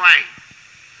 Or wife,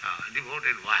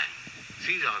 devoted wife.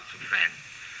 She is also friend.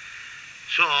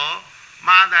 So,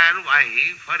 mother,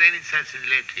 wife, or any such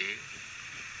relative,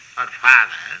 or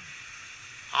father,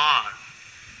 or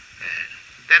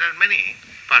there are many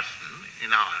persons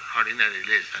in our ordinary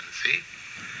relationship.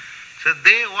 So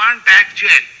they want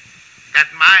actually that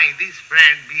this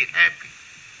friend be happy.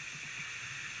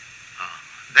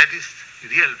 That is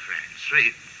real friend,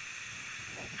 sweet.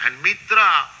 And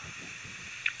mitra,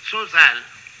 social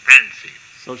friendship.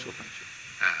 Social friendship.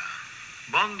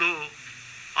 Bandhu,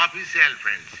 official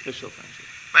friendship. Official friendship.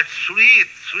 But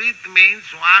sweet means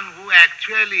one who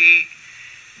actually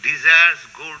desires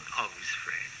good of his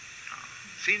friend.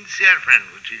 Sincere friend,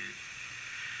 which is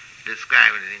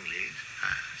described in English.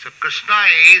 So Krishna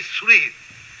is sweet.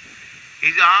 He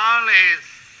is always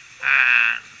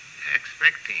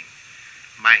expecting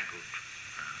my good.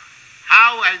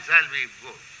 How I shall be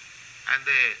good? And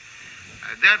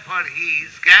therefore he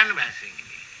is canvassing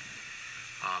me.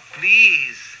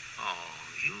 Please,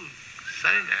 you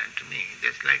surrender to me.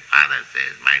 Just like father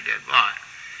says, my dear boy,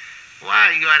 why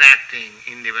you are acting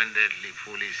independently,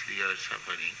 foolishly, or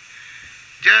suffering?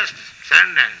 Just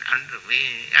surrender unto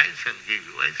me, I shall give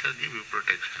you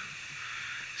protection.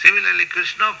 Similarly,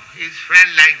 Krishna is friend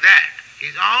like that. He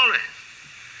is always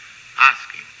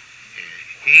asking.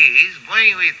 He is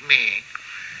going with me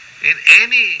in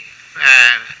any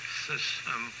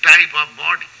type of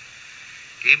body.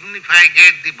 Even if I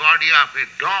get the body of a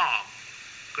dog,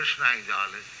 Krishna is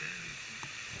always there.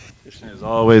 Krishna is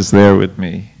always there with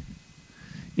me,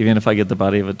 even if I get the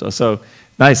body of a dog. So,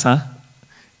 nice, huh?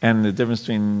 And the difference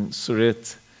between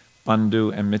Surit,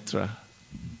 Bandhu, and Mitra.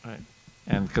 Right?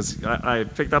 And because I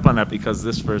picked up on that because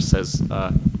this verse says,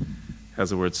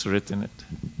 has the word Surit in it,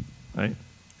 right?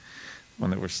 One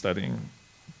that we're studying,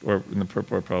 or in the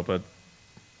purport Prabhupada.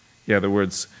 Yeah, the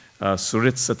words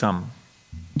Surit Satam.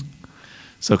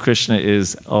 So Krishna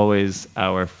is always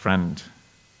our friend.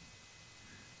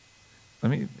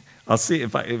 I'll see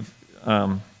if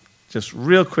just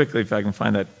real quickly if I can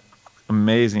find that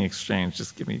amazing exchange.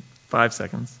 Just give me 5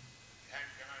 seconds. Hand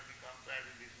cannot be compared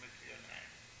with this material hand.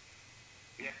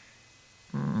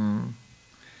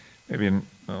 Yeah. Maybe,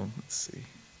 let's see.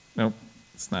 Nope,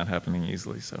 it's not happening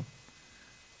easily, so.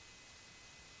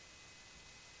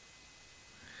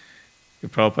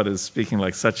 Prabhupada is speaking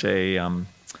like such a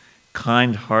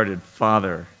kind-hearted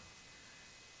father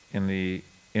in the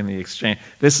exchange.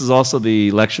 This is also the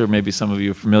lecture, maybe some of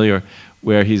you are familiar,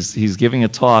 where he's giving a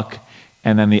talk,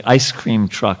 and then the ice cream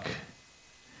truck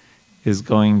is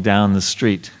going down the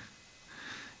street.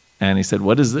 And he said,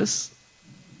 "What is this?"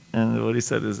 And what he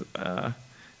said is,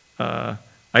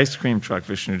 ice cream truck,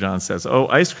 Vishnujan says. "Oh,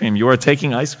 ice cream, you are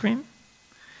taking ice cream?"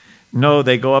 "No,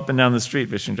 they go up and down the street,"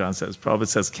 Vishnujan says. Prabhupada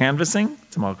says, "Canvassing?"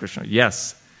 Tamal Krishna,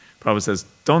 "Yes." Prabhupada says,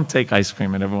 "Don't take ice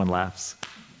cream," and everyone laughs.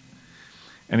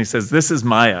 And he says, "This is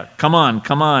Maya. Come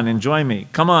on, enjoy me.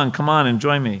 Come on,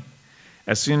 enjoy me.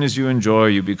 As soon as you enjoy,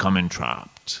 you become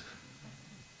entrapped."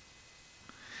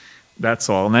 That's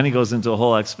all. And then he goes into a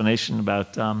whole explanation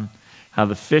about how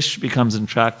the fish becomes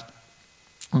entrapped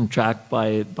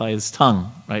by his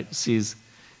tongue, right? Sees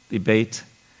the bait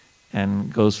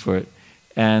and goes for it.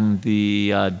 And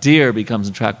the deer becomes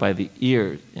entrapped by the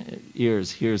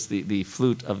ears, hears the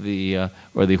flute of the,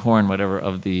 or the horn, whatever,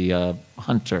 of the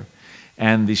hunter.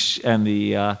 And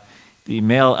the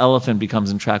male elephant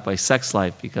becomes entrapped by sex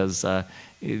life because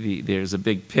there's a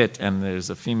big pit and there's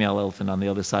a female elephant on the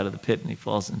other side of the pit and he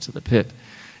falls into the pit.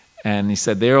 And he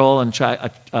said they're all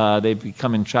they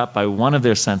become entrapped by one of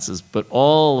their senses, but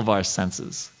all of our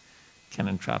senses can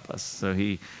entrap us. So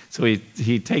he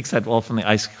takes that all from the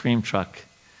ice cream truck,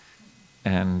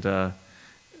 and I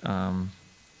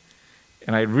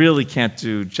really can't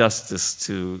do justice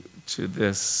to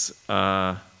this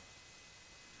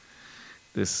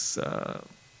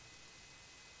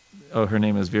her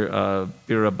name is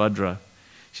Virabhadra.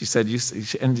 She said,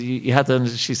 you have to.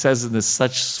 She says in this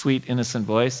such sweet, innocent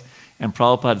voice, and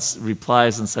Prabhupada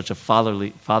replies in such a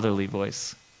fatherly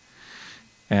voice.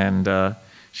 And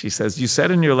she says, "You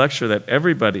said in your lecture that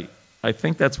everybody, I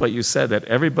think that's what you said, that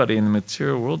everybody in the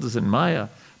material world is in Maya,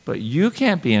 but you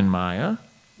can't be in Maya."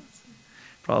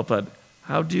 Prabhupada,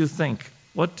 how do you think?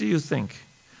 What do you think?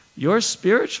 You're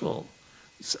spiritual.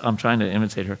 I'm trying to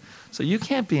imitate her. So you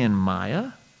can't be in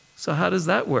Maya? So how does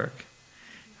that work?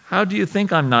 How do you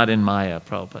think I'm not in Maya,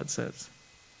 Prabhupada says?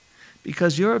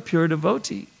 Because you're a pure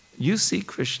devotee. You see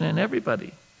Krishna in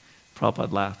everybody.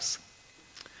 Prabhupada laughs.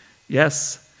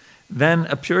 Yes, then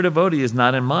a pure devotee is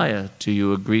not in Maya. Do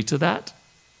you agree to that?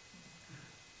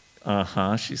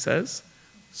 Uh-huh, she says.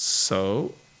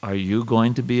 So, are you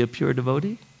going to be a pure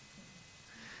devotee?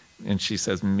 And she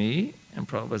says, me? And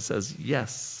Prabhupada says,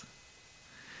 yes.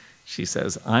 She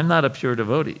says, I'm not a pure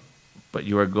devotee, but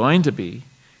you are going to be,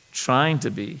 trying to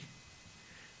be.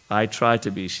 I try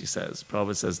to be, she says.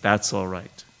 Prabhupada says, that's all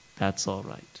right. That's all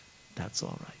right. That's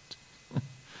all right.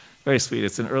 Very sweet.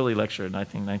 It's an early lecture, I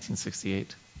think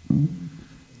 1968. Where was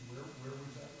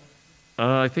that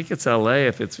lecture? I think it's LA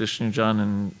if it's Vishnujan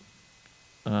and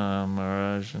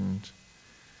Maharaj,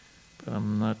 but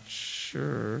I'm not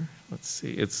sure. Let's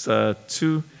see. It's it's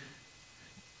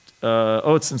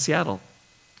in Seattle.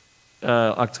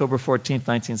 October 14th,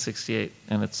 1968,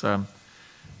 and it's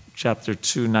chapter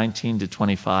 2, 19 to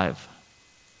 25.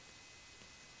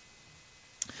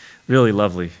 Really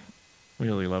lovely.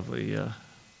 Really lovely.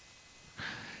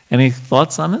 Any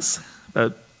thoughts on this?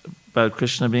 About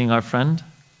Krishna being our friend?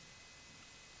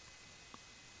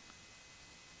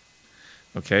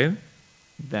 Okay,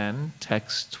 then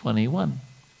text 21.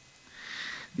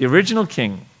 The original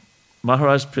king,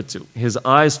 Maharaj Prithu, his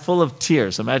eyes full of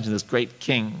tears, imagine this great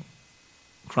king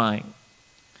crying,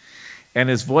 and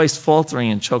his voice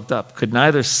faltering and choked up, could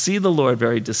neither see the Lord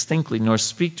very distinctly nor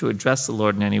speak to address the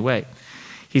Lord in any way.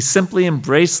 He simply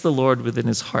embraced the Lord within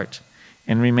his heart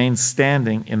and remained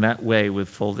standing in that way with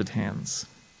folded hands.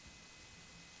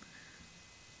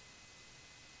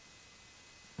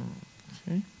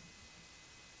 Okay.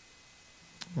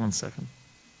 1 second.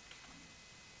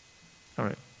 All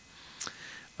right.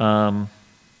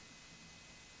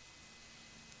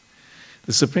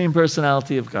 the Supreme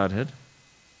Personality of Godhead,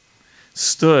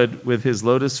 stood with his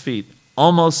lotus feet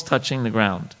almost touching the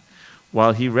ground,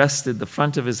 while he rested the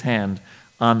front of his hand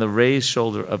on the raised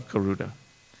shoulder of Garuda,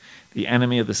 the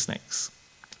enemy of the snakes.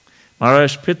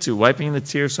 Maharaj Prithu, wiping the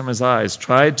tears from his eyes,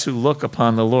 tried to look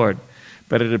upon the Lord,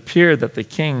 but it appeared that the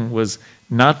king was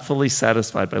not fully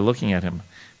satisfied by looking at him.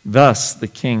 Thus the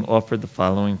king offered the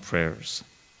following prayers.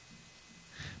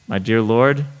 My dear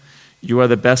Lord, you are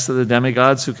the best of the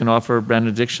demigods who can offer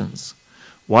benedictions.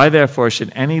 Why, therefore,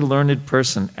 should any learned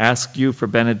person ask you for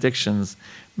benedictions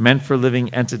meant for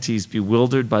living entities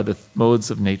bewildered by the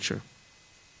modes of nature?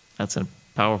 That's a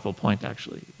powerful point,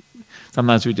 actually.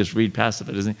 Sometimes we just read past it,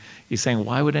 isn't he? He's saying,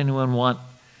 why would anyone want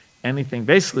anything?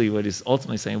 Basically, what he's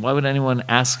ultimately saying, why would anyone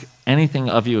ask anything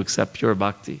of you except pure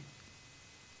bhakti?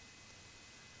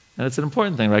 And it's an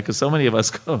important thing, right? Because so many of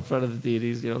us go in front of the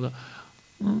deities, go,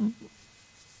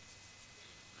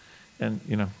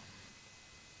 and,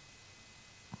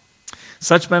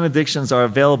 such benedictions are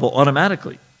available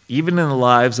automatically, even in the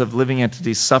lives of living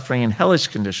entities suffering in hellish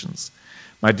conditions.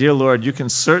 My dear Lord, you can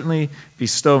certainly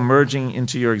bestow merging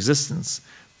into your existence,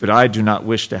 but I do not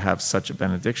wish to have such a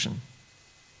benediction.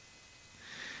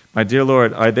 My dear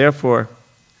Lord, I therefore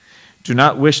do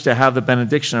not wish to have the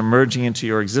benediction of merging into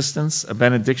your existence, a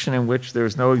benediction in which there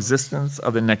is no existence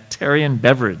of the nectarian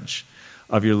beverage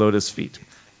of your lotus feet.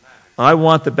 I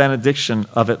want the benediction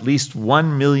of at least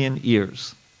 1 million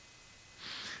ears,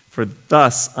 for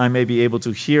thus I may be able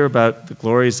to hear about the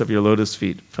glories of your lotus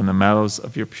feet from the mouths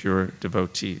of your pure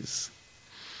devotees.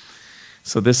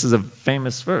 So this is a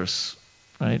famous verse,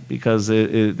 right? Because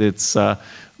it's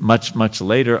much, much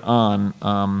later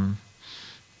on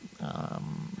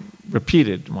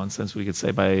repeated, in one sense we could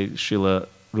say, by Srila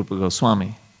Rupa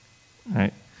Goswami,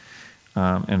 right?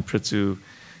 And Prithu.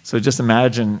 So just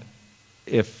imagine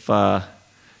if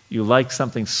you like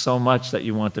something so much that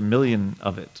you want 1 million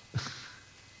of it.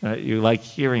 Right? You like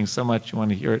hearing so much, you want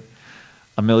to hear it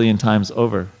 1 million times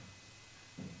over.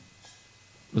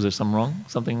 Was there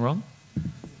something wrong?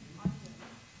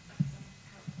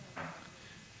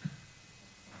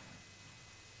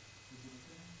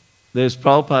 There's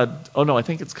Prabhupada. Oh no, I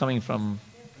think it's coming from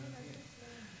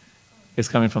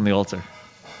the altar.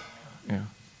 Yeah.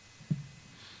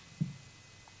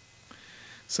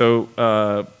 So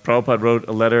Prabhupada wrote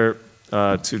a letter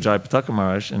to Jayapataka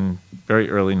Maharaj in very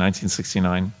early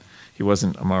 1969. He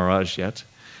wasn't a Maharaj yet.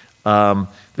 The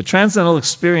transcendental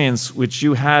experience which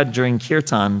you had during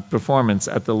Kirtan performance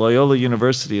at the Loyola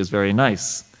University is very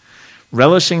nice.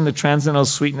 Relishing the transcendental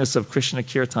sweetness of Krishna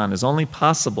Kirtan is only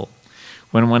possible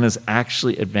when one is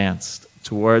actually advanced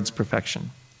towards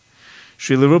perfection.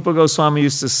 Srila Rupa Goswami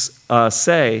used to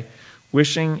say,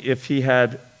 wishing if he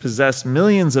had possessed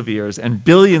millions of ears and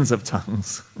billions of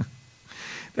tongues,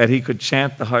 that he could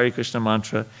chant the Hare Krishna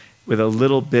mantra with a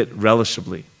little bit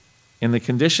relishably. In the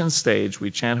conditioned stage, we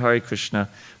chant Hare Krishna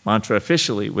mantra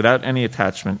officially without any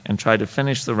attachment and try to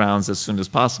finish the rounds as soon as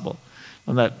possible.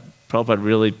 And that Prabhupada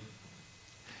really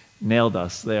nailed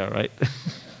us there, right?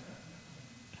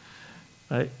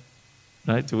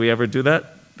 Right? Do we ever do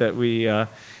that? That we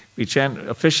chant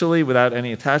officially without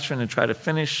any attachment and try to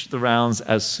finish the rounds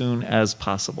as soon as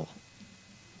possible.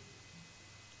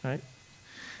 Right?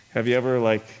 Have you ever,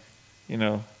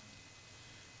 you're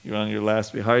on your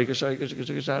last beat, Hare Krishna, Hare Krishna,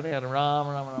 Krishna Krishna, Hare Ram,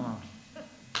 Ram, Ram.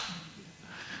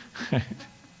 Right?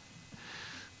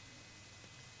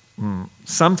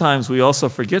 Sometimes we also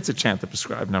forget to chant the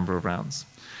prescribed number of rounds.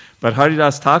 But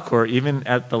Haridas Thakur, even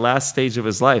at the last stage of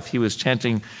his life, he was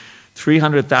chanting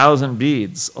 300,000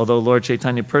 beads, although Lord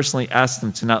Chaitanya personally asked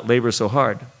him to not labor so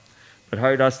hard. But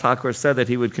Haridas Thakur said that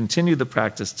he would continue the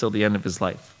practice till the end of his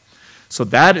life. So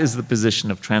that is the position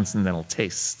of transcendental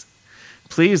taste.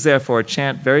 Please, therefore,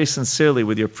 chant very sincerely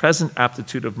with your present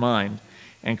aptitude of mind,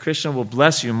 and Krishna will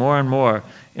bless you more and more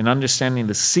in understanding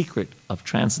the secret of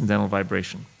transcendental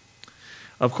vibration.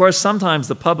 Of course, sometimes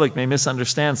the public may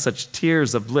misunderstand such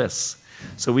tears of bliss,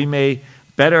 so we may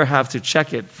better have to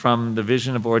check it from the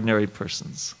vision of ordinary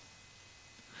persons.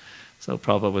 So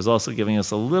Prabhupada was also giving us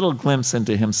a little glimpse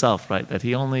into himself, right? That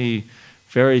he only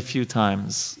very few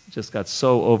times just got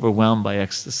so overwhelmed by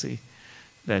ecstasy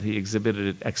that he exhibited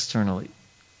it externally,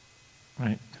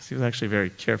 right? He was actually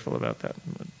very careful about that.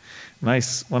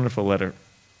 Nice, wonderful letter.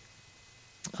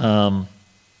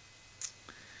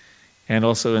 And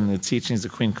also in the teachings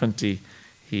of Queen Kunti,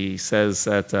 he says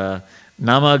that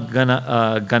Nama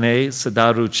Gane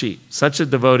Sadaruchi, such a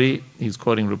devotee, he's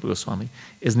quoting Rupa Goswami,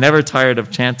 is never tired of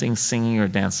chanting, singing, or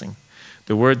dancing.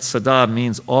 The word sada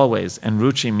means always, and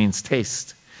ruchi means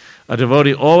taste. A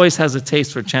devotee always has a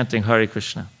taste for chanting Hare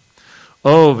Krishna.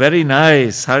 Oh, very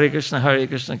nice. Hare Krishna,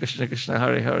 Krishna Krishna,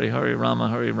 Hare Hare, Hare Rama,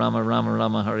 Rama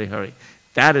Rama, Hare Hare.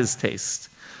 That is taste.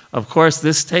 Of course,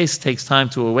 this taste takes time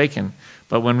to awaken.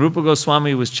 But when Rupa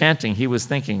Goswami was chanting, he was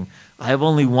thinking, I have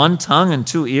only one tongue and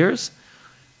two ears?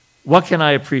 What can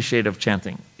I appreciate of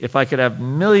chanting? If I could have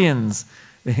millions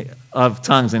of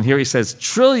tongues, and here he says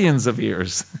trillions of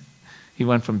ears. He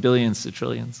went from billions to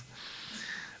trillions.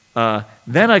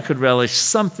 Then I could relish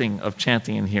something of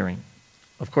chanting and hearing.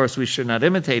 Of course, we should not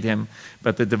imitate him,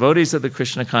 but the devotees of the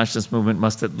Krishna consciousness movement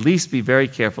must at least be very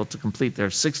careful to complete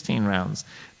their 16 rounds,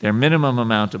 their minimum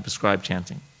amount of prescribed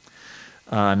chanting.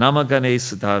 Namagane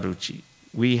Sadaruchi.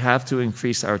 We have to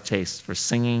increase our taste for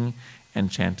singing and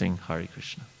chanting Hare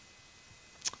Krishna.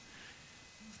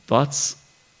 Thoughts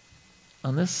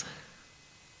on this?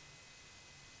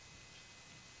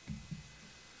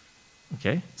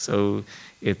 Okay, so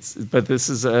it's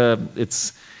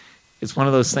one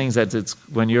of those things that it's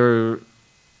when you're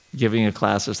giving a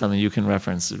class or something you can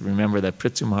reference. Remember that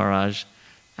Prithu Maharaj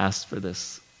asked for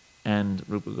this, and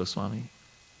Rupa Goswami.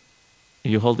 Are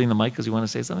you holding the mic because you want to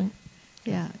say something?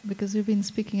 Yeah, because we've been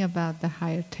speaking about the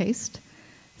higher taste.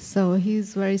 So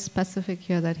he's very specific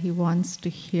here that he wants to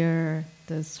hear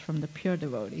this from the pure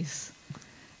devotees,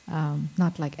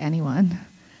 not like anyone.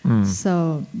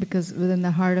 So, because within the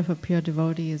heart of a pure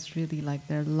devotee is really like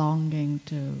they're longing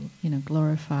to,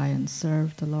 glorify and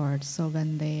serve the Lord. So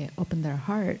when they open their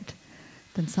heart,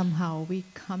 then somehow we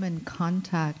come in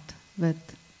contact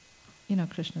with,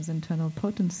 Krishna's internal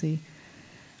potency,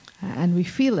 and we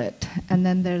feel it. And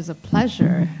then there's a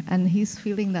pleasure, and he's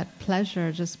feeling that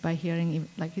pleasure just by hearing,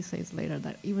 like he says later,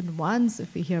 that even once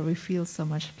if we hear, we feel so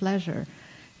much pleasure.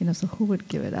 So who would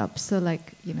give it up? So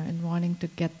in wanting to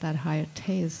get that higher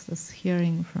taste, this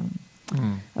hearing from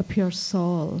a pure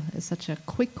soul is such a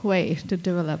quick way to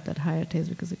develop that higher taste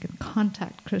because it can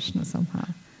contact Krishna somehow.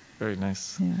 Very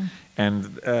nice. Yeah.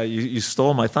 And you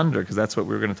stole my thunder because that's what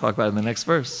we were going to talk about in the next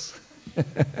verse.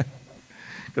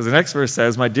 Because the next verse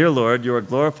says, My dear Lord, you are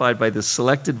glorified by the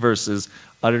selected verses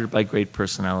uttered by great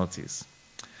personalities.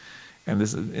 And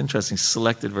this is interesting,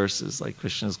 selected verses, like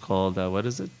Krishna is called, what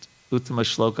is it? Uttama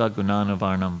Shloka Gunana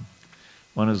Varnam.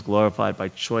 One who's glorified by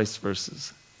choice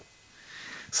verses.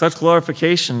 Such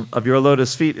glorification of your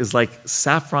lotus feet is like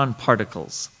saffron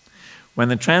particles. When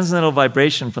the transcendental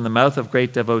vibration from the mouth of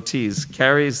great devotees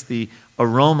carries the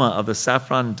aroma of the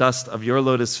saffron dust of your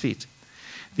lotus feet,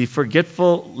 the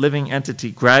forgetful living entity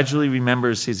gradually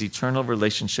remembers his eternal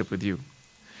relationship with you.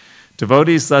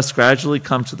 Devotees thus gradually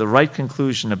come to the right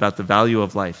conclusion about the value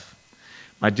of life.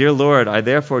 My dear Lord, I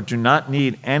therefore do not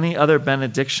need any other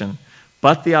benediction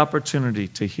but the opportunity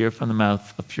to hear from the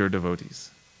mouth of pure devotees.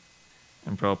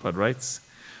 And Prabhupada writes,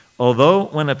 although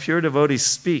when a pure devotee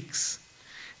speaks,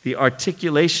 the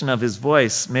articulation of his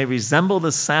voice may resemble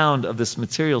the sound of this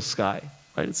material sky,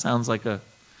 right? It sounds like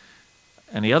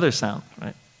any other sound,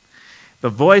 right? The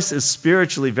voice is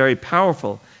spiritually very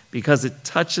powerful because it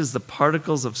touches the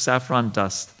particles of saffron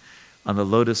dust on the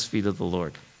lotus feet of the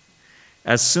Lord.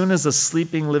 As soon as a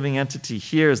sleeping living entity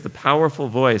hears the powerful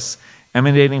voice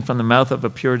emanating from the mouth of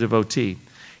a pure devotee,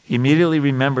 he immediately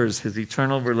remembers his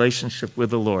eternal relationship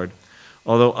with the Lord,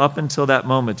 although up until that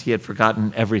moment he had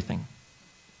forgotten everything.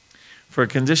 For a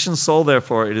conditioned soul,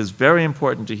 therefore, it is very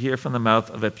important to hear from the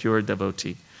mouth of a pure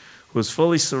devotee, who is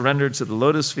fully surrendered to the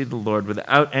lotus feet of the Lord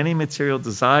without any material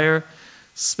desire,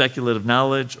 speculative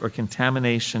knowledge, or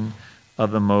contamination of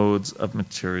the modes of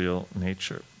material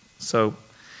nature. So,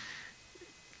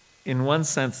 in one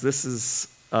sense, this is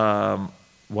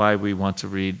why we want to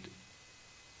read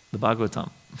the Bhagavatam.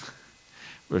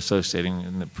 We're associating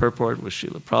in the purport with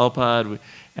Srila Prabhupada,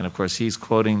 and of course he's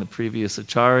quoting the previous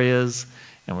acharyas,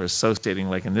 and we're associating,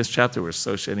 like in this chapter, we're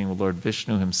associating with Lord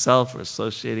Vishnu himself, we're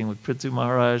associating with Prithu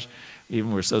Maharaj,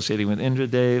 even we're associating with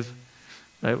Indradev,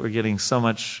 right? We're getting so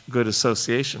much good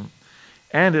association.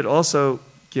 And it also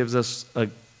gives us a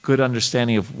good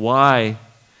understanding of why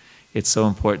it's so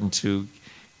important to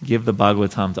give the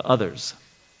Bhagavatam to others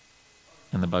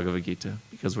in the Bhagavad Gita,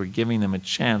 because we're giving them a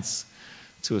chance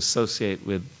to associate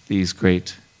with these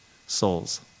great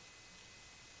souls.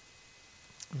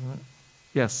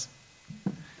 Yes.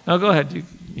 No, go ahead.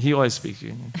 He always speaks to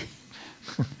you.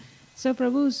 So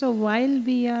Prabhu, so while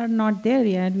we are not there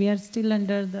yet, we are still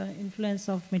under the influence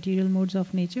of material modes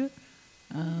of nature.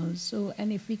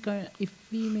 And if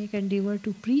we make endeavor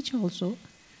to preach also,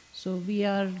 so we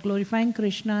are glorifying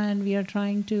Krishna and we are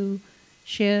trying to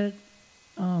share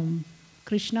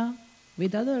Krishna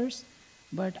with others,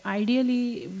 but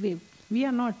ideally we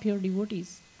are not pure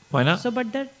devotees. Why not? So,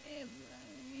 but that,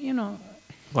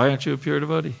 Why aren't you a pure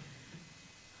devotee?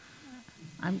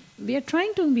 we are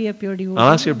trying to be a pure devotee.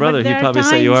 I'll ask your brother. but He'd there are probably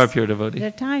say you are a times- pure devotee. There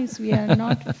are times we are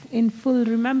not in full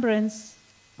remembrance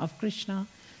of Krishna.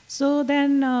 So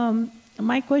then,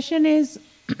 my question is,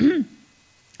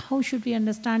 how should we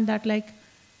understand that? Like,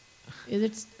 is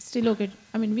it still okay?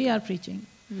 I mean, we are preaching,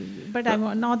 but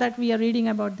now that we are reading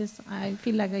about this, I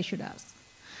feel like I should ask.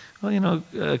 Well,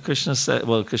 Krishna said.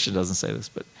 Well, Krishna doesn't say this,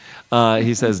 but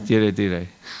he says "dire dire."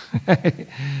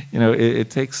 It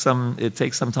takes some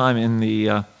time in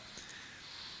the.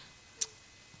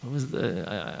 What was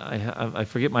I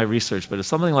forget my research, but it's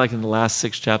something like in the last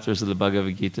 6 chapters of the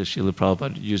Bhagavad Gita, Srila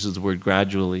Prabhupada uses the word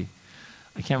gradually.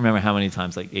 I can't remember how many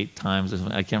times, like 8 times or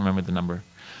something. I can't remember the number,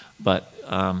 but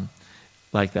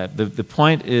like that. The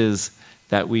point is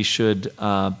that we should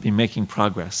be making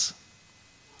progress.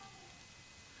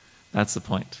 That's the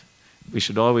point. We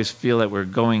should always feel that we're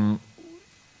going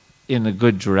in a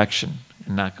good direction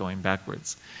and not going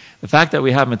backwards. The fact that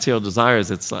we have material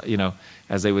desires, it's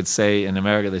as they would say in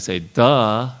America, they say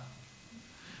 "duh,"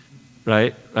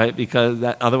 right? Because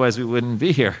otherwise we wouldn't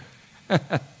be here.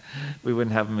 We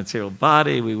wouldn't have a material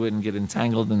body. We wouldn't get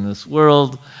entangled in this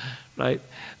world, right?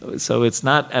 So it's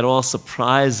not at all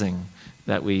surprising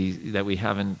that we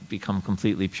haven't become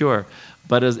completely pure.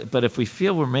 But if we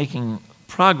feel we're making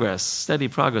progress, steady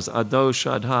progress, ado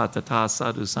shadha tata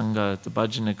sadhu sangha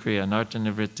tabhajana kriya narta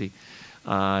nivritti,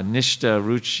 nishta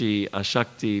ruchi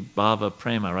ashakti bhava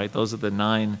prema, right? Those are the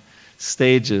 9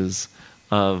 stages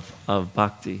of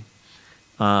bhakti.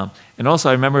 And also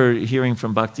I remember hearing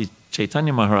from Bhakti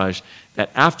Chaitanya Maharaj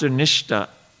that after nishta,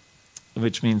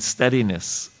 which means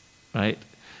steadiness, right?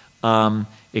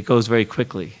 It goes very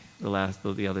quickly,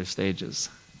 the other stages.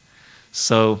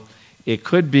 So it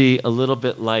could be a little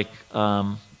bit like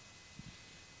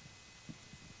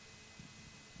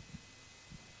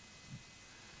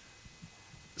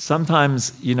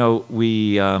sometimes,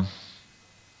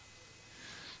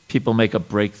 people make a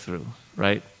breakthrough,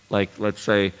 right? Like let's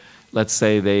say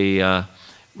they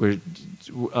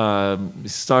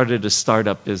started a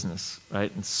startup business,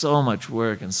 right? And so much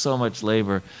work and so much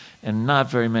labor, and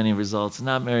not very many results, and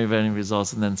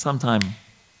then sometime,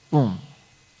 boom,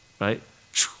 right?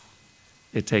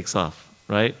 It takes off,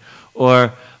 right?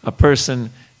 Or a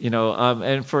person,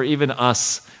 and for even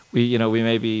us, we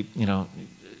may be,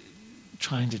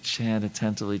 trying to chant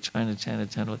attentively. It's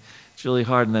really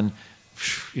hard, and then,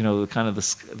 kind of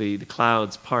the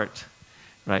clouds part,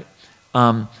 right?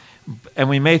 And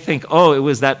we may think, oh, it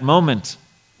was that moment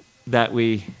that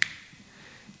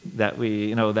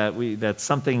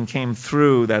something came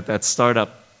through, that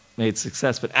startup made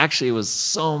success, but actually it was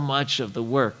so much of the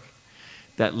work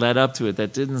that led up to it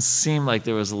that didn't seem like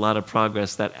there was a lot of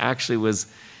progress, that actually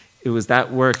it was that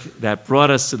work that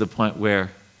brought us to the point where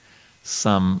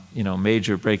some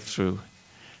major breakthrough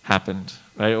happened,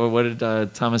 right? Or what did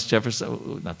Thomas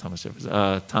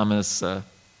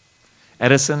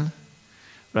Edison,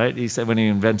 right? He said when he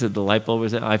invented the light bulb, he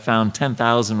said, I found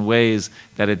 10,000 ways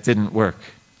that it didn't work,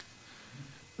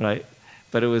 right?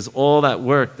 But it was all that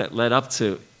work that led up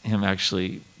to him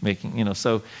actually making,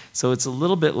 so it's a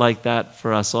little bit like that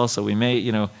for us also. We may,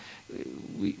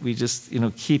 we just,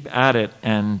 keep at it,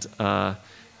 and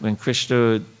when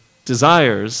Krishna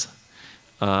desires,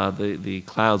 the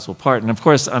clouds will part. And of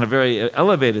course, on a very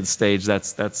elevated stage,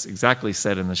 that's exactly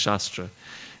said in the Shastra,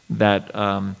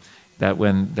 that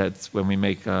when we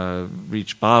make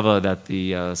reach bhava, that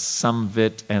the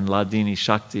Samvit and Ladini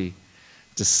Shakti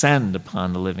descend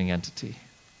upon the living entity.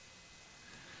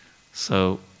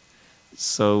 So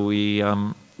we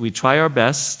try our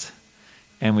best,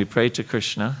 and we pray to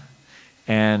Krishna,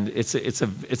 and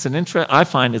I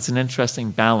find it's an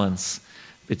interesting balance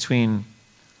between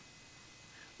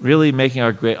really making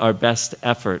our best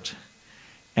effort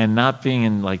and not being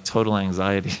in like total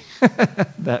anxiety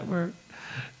that we're,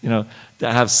 to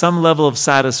have some level of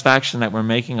satisfaction that we're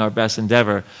making our best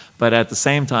endeavor, but at the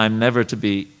same time never to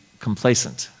be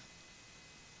complacent,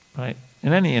 right?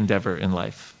 In any endeavor in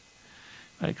life,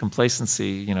 right?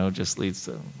 Complacency, just leads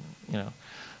to,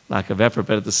 lack of effort,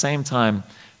 but at the same time,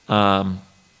 to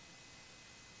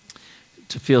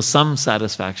feel some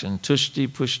satisfaction, tushti,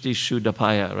 pushti,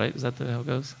 shuddhapaya, right? Is that how it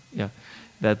goes? Yeah.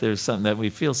 That there's something that we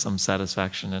feel some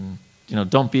satisfaction, and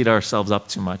don't beat ourselves up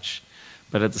too much,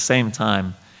 but at the same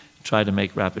time, try to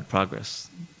make rapid progress.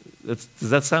 Does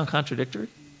that sound contradictory?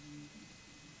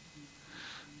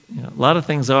 A lot of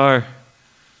things are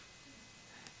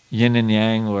yin and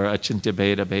yang, or achintya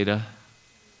bheda,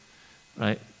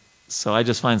 right? So I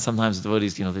just find sometimes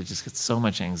devotees, they just get so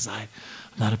much anxiety.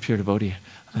 I'm not a pure devotee.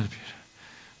 Well,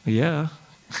 yeah.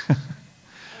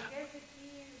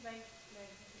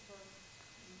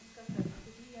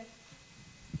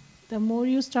 the more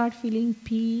you start feeling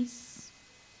peace,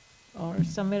 or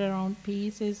somewhere around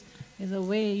peace is a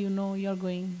way you know you're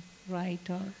going right,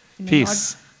 or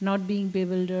Peace. not being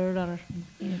bewildered or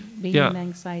being Yeah. in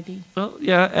anxiety. Well,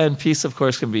 yeah, and peace, of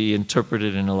course, can be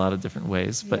interpreted in a lot of different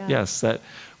ways. But Yeah. yes,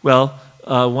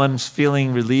 one's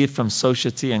feeling relieved from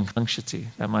society and anxiety.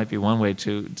 That might be one way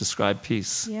to describe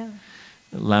peace. Yeah.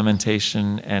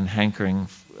 Lamentation and hankering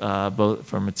both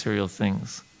for material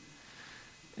things.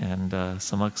 And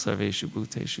samak sarveshu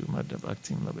bhuteshu madhya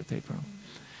bhaktim labhate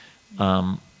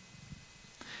param.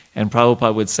 And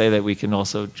Prabhupada would say that we can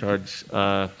also charge,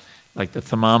 like the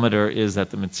thermometer is that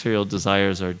the material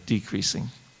desires are decreasing.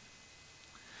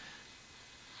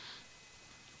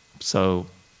 So,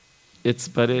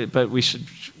 but we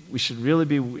should really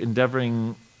be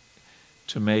endeavoring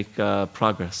to make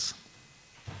progress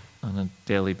on a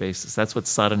daily basis. That's what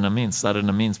sadhana means.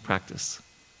 Sadhana means practice,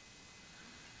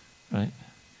 right?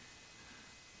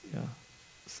 Yeah,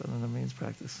 sadhana means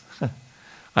practice.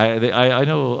 I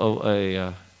know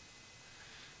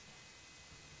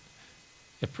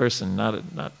a person, not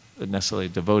necessarily a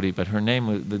devotee, but the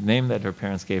name that her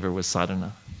parents gave her was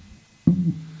Sadhana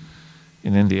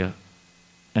in India.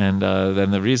 And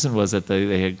then the reason was that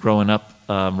they had grown up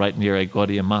right near a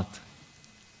Gaudiya Math.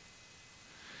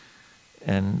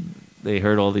 And they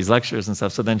heard all these lectures and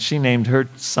stuff. So then she named her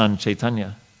son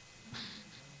Chaitanya.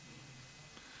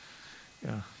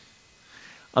 Yeah.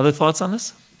 Other thoughts on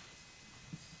this?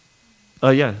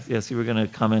 Oh, yes, you were going to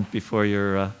comment before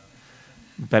your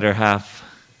better half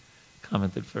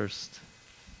commented first.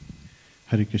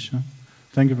 Hare Krishna.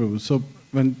 Thank you, Prabhu. So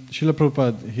when Srila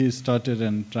Prabhupada, he started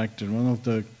and tracted, one of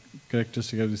the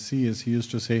characteristics we see is he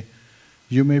used to say,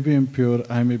 you may be impure,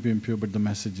 I may be impure, but the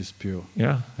message is pure.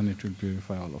 Yeah. And it will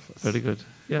purify all of us. Very good.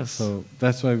 Yes. So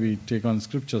that's why we take on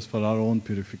scriptures for our own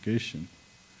purification.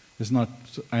 It's not,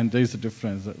 and there is a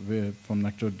difference that from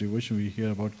Nectar of Devotion we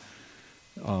hear about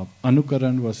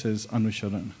Anukaran versus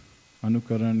Anusharan.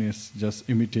 Anukaran is just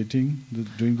imitating,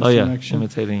 doing the same action.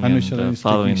 Imitating Anusharan and is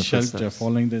following taking the shelter, footsteps.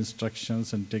 following the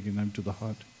instructions and taking them to the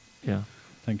heart. Yeah.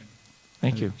 Thank you.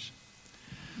 Thank you.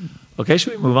 Okay,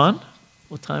 should we move on?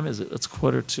 What time is it? It's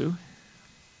 1:45.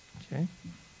 Okay.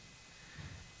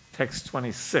 Text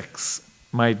 26.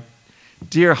 My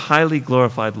dear highly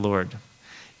glorified Lord,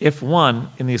 if one,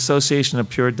 in the association of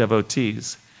pure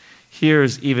devotees,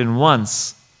 hears even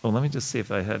once... Oh, let me just see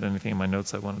if I had anything in my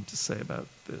notes I wanted to say about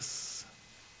this.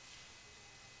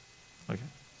 Okay.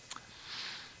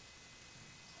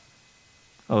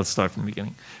 Oh, let's start from the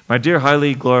beginning. My dear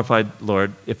highly glorified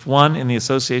Lord, if one, in the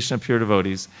association of pure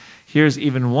devotees, hears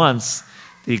even once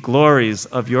the glories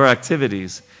of your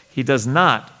activities, he does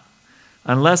not,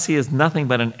 unless he is nothing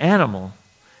but an animal,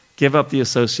 give up the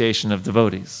association of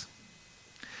devotees.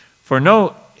 For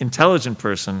no intelligent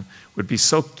person would be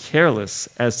so careless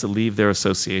as to leave their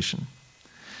association.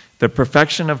 The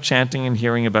perfection of chanting and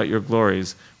hearing about your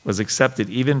glories was accepted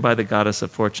even by the goddess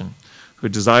of fortune, who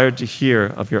desired to hear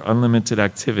of your unlimited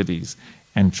activities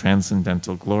and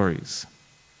transcendental glories.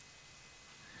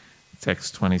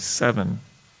 Text 27.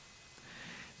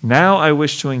 Now I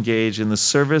wish to engage in the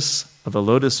service of the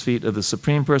lotus feet of the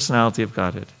Supreme Personality of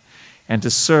Godhead, and to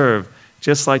serve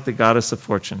just like the goddess of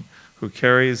fortune, who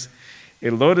carries a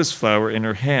lotus flower in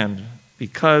her hand,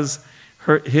 because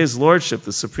his lordship,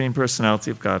 the Supreme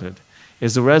Personality of Godhead,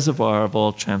 is the reservoir of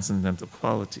all transcendental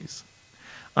qualities.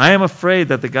 I am afraid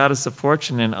that the goddess of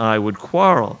fortune and I would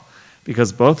quarrel,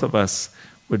 because both of us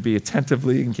would be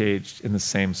attentively engaged in the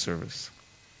same service.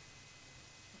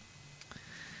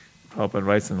 Prabhupada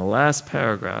writes in the last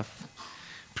paragraph,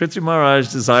 Prithvi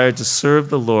Maharaj desired to serve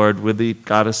the Lord with the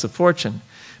goddess of fortune,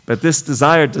 but this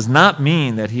desire does not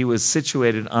mean that he was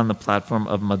situated on the platform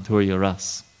of Madhurya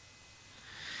Ras.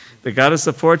 The goddess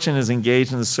of fortune is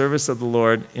engaged in the service of the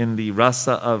Lord in the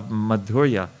rasa of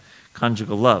Madhurya,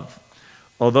 conjugal love.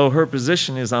 Although her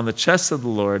position is on the chest of the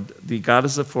Lord, the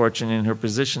goddess of fortune, in her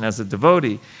position as a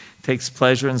devotee, takes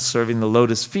pleasure in serving the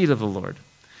lotus feet of the Lord.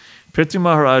 Prithvi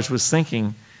Maharaj was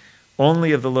thinking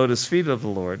only of the lotus feet of the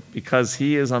Lord because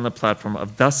he is on the platform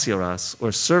of Dasya Ras, or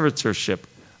servitorship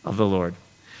of the Lord.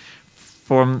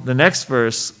 From the next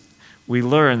verse, we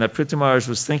learn that Prithvi Maharaj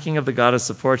was thinking of the goddess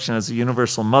of fortune as a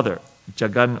universal mother,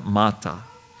 Jagan Mata.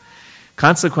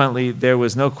 Consequently, there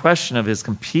was no question of his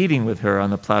competing with her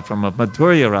on the platform of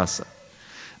Madhurya Rasa.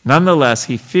 Nonetheless,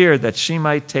 he feared that she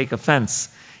might take offense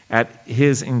at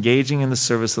his engaging in the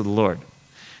service of the Lord.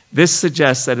 This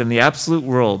suggests that in the absolute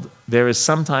world, there is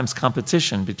sometimes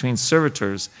competition between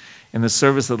servitors in the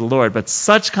service of the Lord, but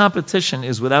such competition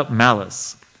is without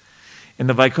malice. In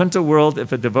the Vaikuntha world,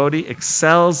 if a devotee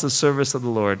excels the service of the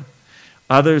Lord,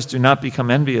 Others do not become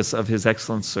envious of his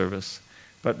excellent service,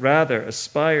 but rather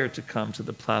aspire to come to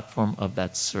the platform of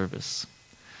that service.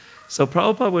 So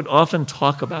Prabhupada would often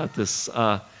talk about this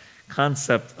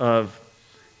concept of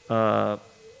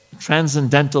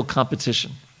transcendental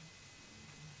competition.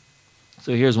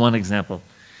 So here's one example.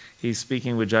 He's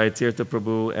speaking with Jayatirtha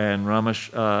Prabhu and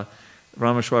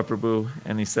Rameshwar Prabhu,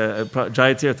 and he said,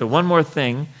 Jayatirtha, one more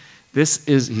thing. This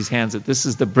is, he hands it, this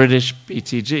is the British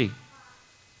BTG.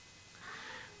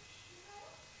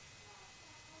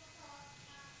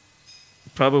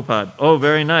 Prabhupada, oh,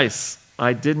 very nice.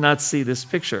 I did not see this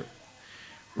picture.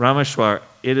 Rameshwar,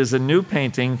 it is a new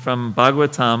painting from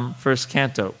Bhagavatam, first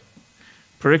canto.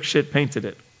 Parikshit painted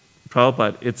it.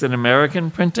 Prabhupada, it's an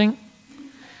American printing?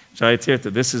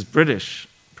 Jayatirtha, this is British.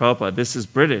 Prabhupada, this is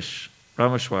British.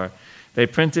 Rameshwar, they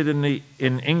printed in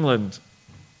England.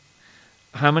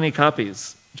 How many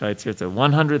copies? Jayatirtha,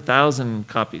 100,000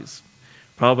 copies.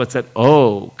 Prabhupada said,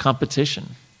 oh, competition.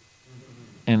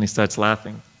 And he starts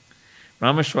laughing.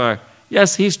 Rameshwar,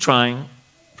 yes, he's trying.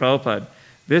 Prabhupada,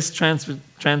 this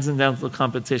transcendental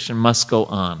competition must go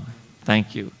on.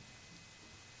 Thank you.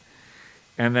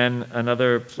 And then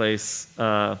another place,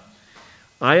 I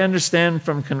understand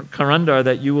from Karandar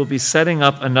that you will be setting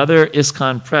up another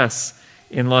ISKCON press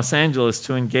in Los Angeles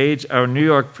to engage our New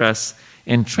York press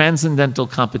in transcendental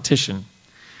competition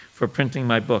for printing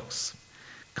my books.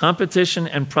 Competition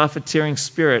and profiteering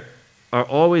spirit are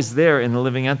always there in the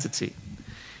living entity.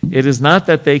 It is not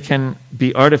that they can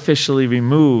be artificially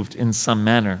removed in some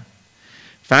manner.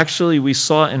 Factually, we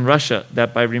saw in Russia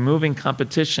that by removing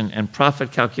competition and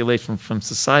profit calculation from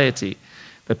society,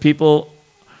 the people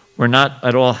were not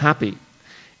at all happy.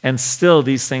 And still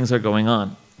these things are going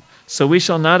on. So we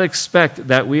shall not expect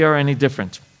that we are any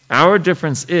different. Our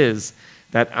difference is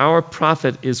that our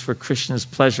profit is for Krishna's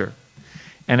pleasure.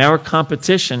 And our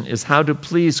competition is how to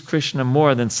please Krishna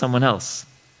more than someone else.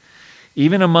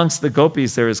 Even amongst the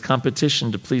gopis there is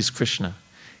competition to please Krishna.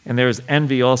 And there is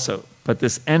envy also. But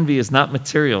this envy is not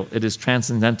material, it is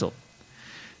transcendental.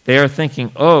 They are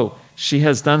thinking, oh, she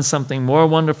has done something more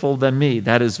wonderful than me.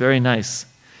 That is very nice.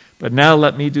 But now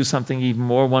let me do something even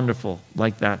more wonderful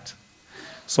like that.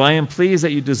 So I am pleased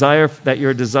that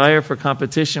your desire for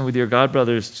competition with your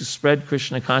godbrothers to spread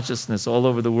Krishna consciousness all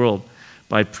over the world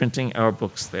by printing our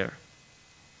books there.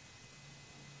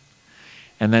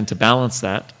 And then to balance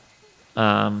that,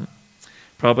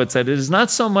 Prabhupada said, it is not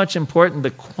so much important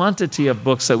the quantity of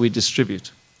books that we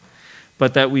distribute,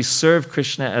 but that we serve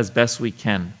Krishna as best we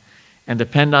can and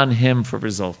depend on Him for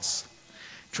results.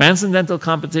 Transcendental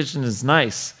competition is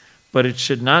nice, but it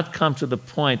should not come to the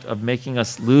point of making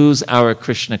us lose our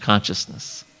Krishna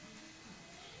consciousness.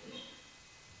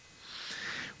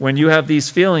 When you have these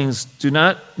feelings, do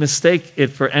not mistake it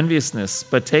for enviousness,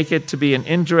 but take it to be an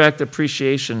indirect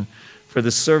appreciation for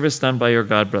the service done by your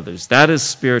godbrothers. That is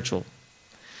spiritual.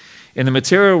 In the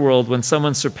material world, when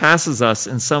someone surpasses us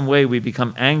in some way, we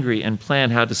become angry and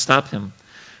plan how to stop him.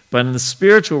 But in the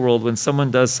spiritual world, when someone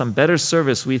does some better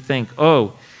service, we think,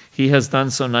 oh, he has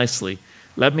done so nicely.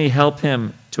 Let me help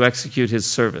him to execute his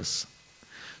service.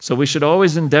 So we should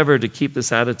always endeavor to keep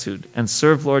this attitude and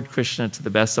serve Lord Krishna to the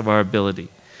best of our ability.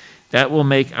 That will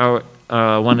make our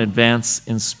one advance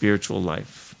in spiritual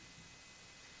life.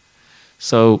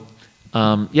 So,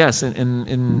 yes,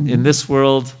 in this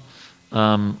world,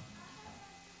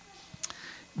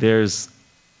 there's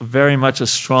very much a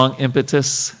strong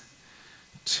impetus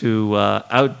to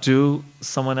outdo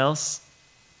someone else.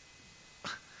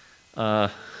 I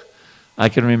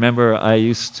can remember I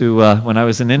used to, when I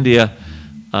was in India,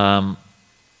 and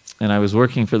I was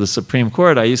working for the Supreme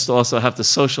Court, I used to also have to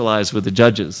socialize with the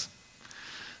judges.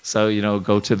 So,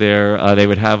 go to they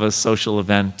would have a social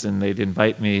event and they'd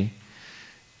invite me.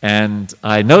 And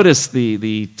I noticed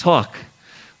the talk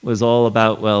was all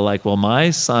about, my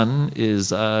son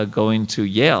is going to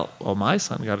Yale. Well, my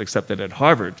son got accepted at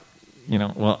Harvard.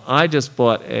 I just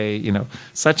bought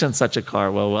such and such a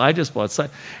car. Well, I just bought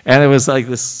such. And it was like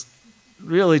this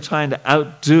really trying to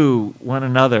outdo one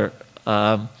another.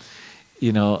 It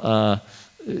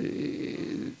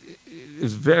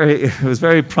was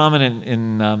very prominent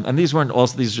in, and these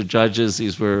are judges,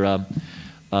 these were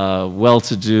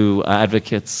well-to-do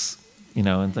advocates,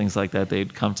 and things like that.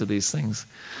 They'd come to these things.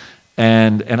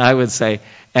 And I would say,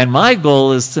 and my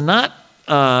goal is to not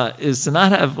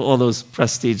have all those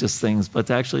prestigious things, but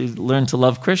to actually learn to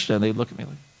love Krishna. And they'd look at me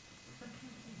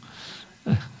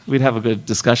like, we'd have a good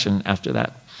discussion after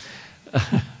that.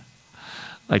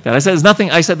 Like that. I said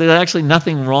there's actually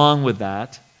nothing wrong with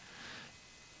that,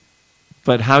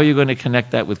 but how are you going to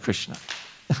connect that with Krishna?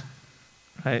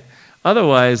 Right?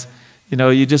 Otherwise,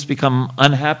 you just become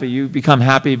unhappy. You become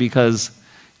happy because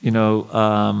you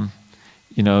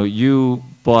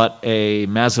bought a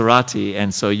Maserati,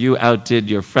 and so you outdid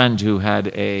your friend who had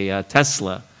a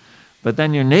Tesla, but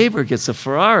then your neighbor gets a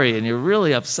Ferrari, and you're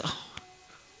really upset,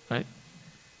 right?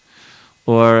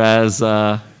 Or as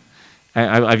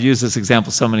I've used this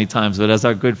example so many times, but as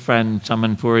our good friend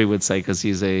Chaman Puri would say, because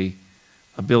he's a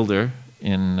builder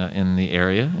in the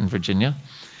area in Virginia,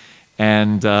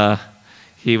 and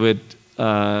he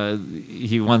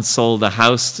once sold a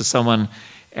house to someone.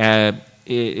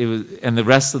 It was, and the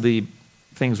rest of the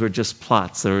things were just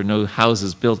plots. There were no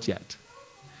houses built yet.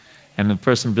 And the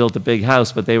person built a big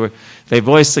house, but they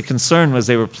voiced the concern was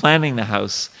they were planning the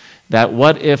house, that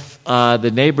what if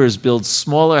the neighbors build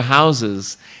smaller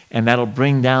houses and that'll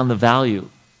bring down the value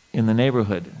in the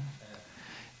neighborhood.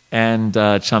 And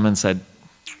Chaman said,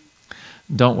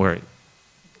 don't worry.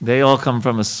 They all come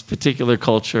from a particular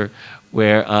culture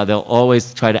where they'll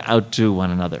always try to outdo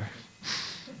one another.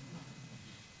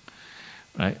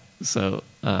 Right? So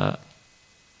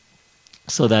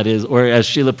that is, or as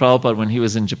Srila Prabhupada, when he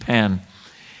was in Japan,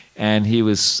 and he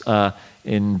was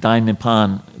in Dai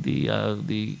Nippon,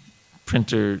 the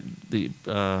printer, the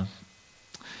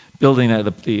building,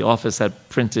 the office that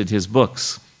printed his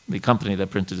books, the company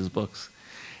that printed his books.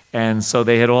 And so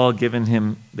they had all given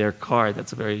him their card.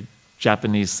 That's a very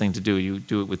Japanese thing to do. You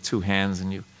do it with two hands,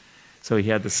 so he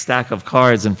had the stack of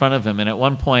cards in front of him. And at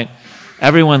one point,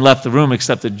 everyone left the room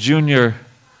except a junior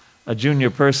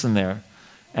person there.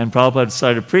 And Prabhupada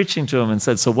started preaching to him and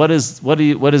said, so what is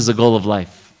the goal of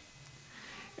life?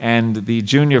 And the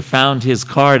junior found his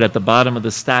card at the bottom of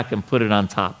the stack and put it on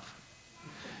top.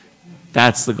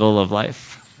 That's the goal of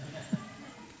life.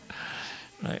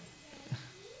 Right?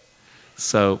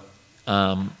 So,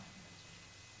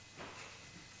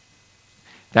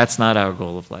 that's not our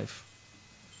goal of life,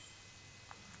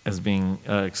 as being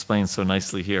explained so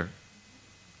nicely here.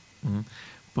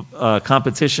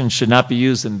 Competition should not be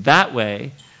used in that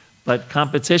way, but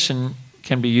competition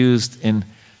can be used in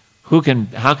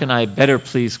how can I better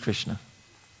please Krishna?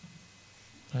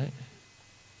 Right?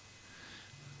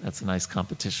 That's a nice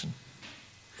competition.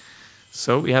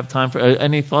 So we have time for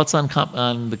any thoughts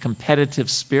on the competitive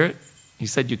spirit? He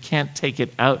said you can't take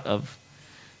it out of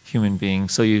human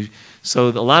beings. So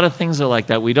a lot of things are like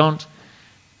that. We don't.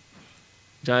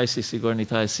 Jai Sisi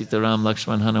Gornitai Sitaram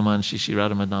Lakshman Hanuman Shishi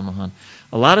Radha Madan Mohan.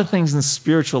 A lot of things in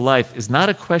spiritual life is not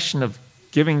a question of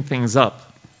giving things up.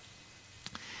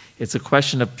 It's a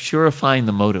question of purifying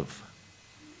the motive.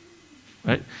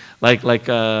 Right? Like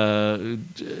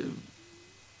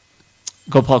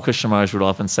Gopal Krishna Maharaj would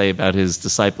often say about his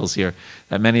disciples here,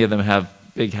 that many of them have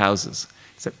big houses.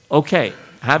 He said, okay,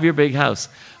 have your big house,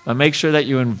 but make sure that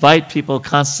you invite people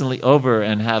constantly over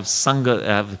and have sangha,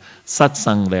 have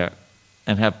satsang there,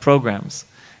 and have programs,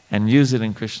 and use it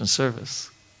in Krishna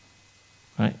service.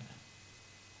 Right?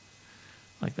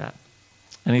 Like that.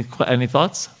 Any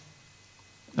thoughts?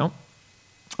 No?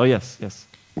 Oh, yes.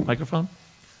 Microphone?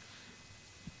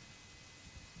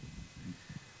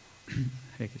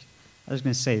 I was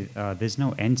going to say, there's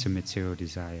no end to material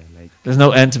desire. There's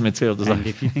no end to material desire. And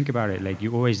if you think about it,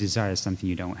 you always desire something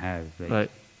you don't have.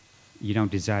 Right. You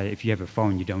don't desire, if you have a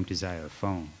phone, you don't desire a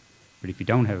phone. But if you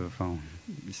don't have a phone,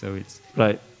 so it's...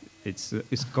 Right. It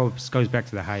goes back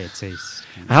to the higher taste.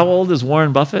 How old is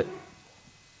Warren Buffett?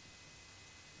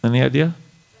 Any idea?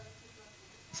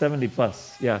 70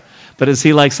 plus, yeah. But is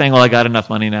he like saying, I got enough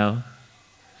money now?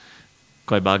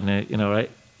 Koi bagne,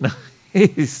 right? No,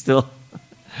 he's still...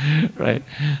 Right,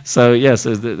 so yes,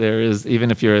 there is,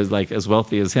 even if you're as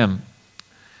wealthy as him,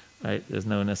 right? There's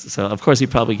no necessary. Of course, he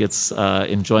probably gets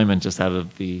enjoyment just out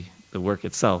of the work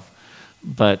itself.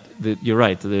 But you're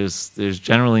right. There's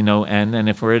generally no end, and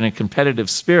if we're in a competitive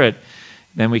spirit,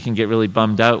 then we can get really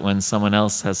bummed out when someone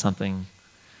else has something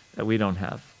that we don't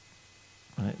have.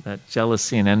 Right? That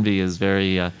jealousy and envy is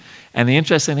very. And the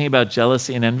interesting thing about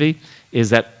jealousy and envy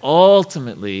is that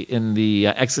ultimately, in the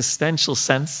existential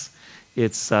sense,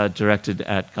 it's directed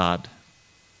at God.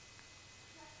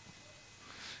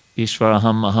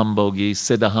 Ishvaraham aham bogi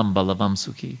siddhaham balavam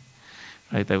sukhi.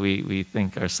 Right, that we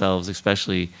think ourselves,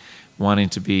 especially wanting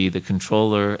to be the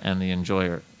controller and the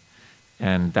enjoyer.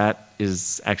 And that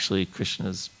is actually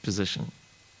Krishna's position,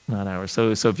 not ours.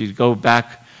 So if you go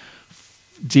back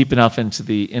deep enough into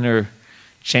the inner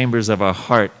chambers of our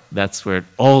heart, that's where it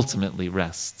ultimately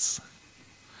rests.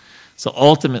 So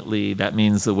ultimately, that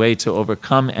means the way to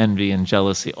overcome envy and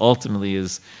jealousy ultimately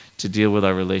is to deal with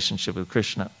our relationship with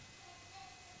Krishna.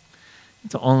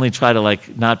 To only try to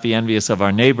not be envious of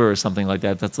our neighbor or something like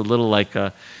that, that's a little like,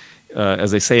 as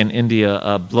they say in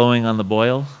India, blowing on the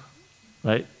boil,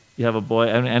 right? You have a boil.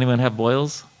 Anyone have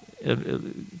boils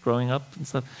growing up and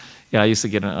stuff? Yeah, I used to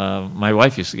get my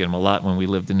wife used to get them a lot when we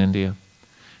lived in India.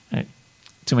 Right?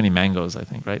 Too many mangoes, I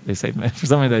think, right? They say, for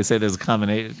some reason they say there's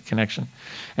a connection.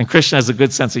 And Krishna has a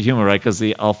good sense of humor, right? Because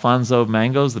the Alfonso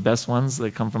mangoes, the best ones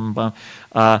that come from,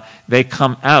 they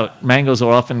come out. Mangoes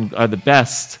are the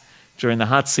best during the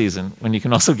hot season, when you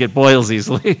can also get boils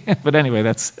easily. But anyway,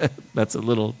 that's a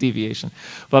little deviation.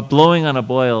 But blowing on a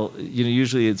boil,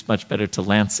 usually it's much better to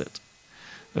lance it.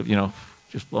 But,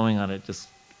 just blowing on it,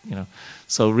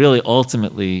 So really,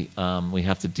 ultimately, we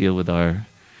have to deal with our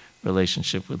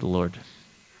relationship with the Lord.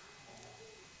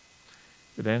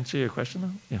 Did that answer your question,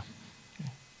 though? Yeah. Okay.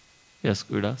 Yes,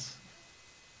 Gurudas?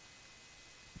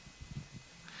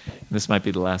 This might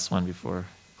be the last one before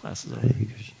class is over.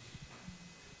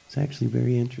 It's actually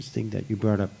very interesting that you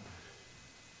brought up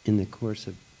in the course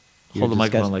of hold the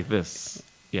microphone like this.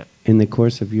 Yeah. In the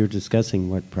course of your discussing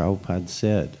what Prabhupada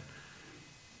said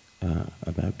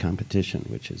about competition,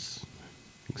 which is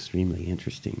extremely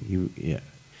interesting.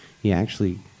 He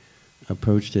actually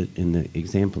approached it in the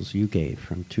examples you gave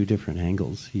from two different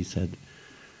angles. He said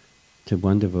to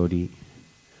one devotee,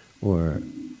 or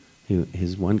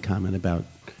his one comment about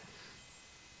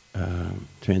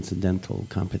transcendental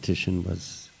competition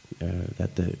was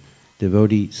that the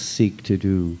devotees seek to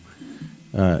do,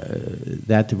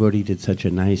 that devotee did such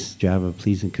a nice job of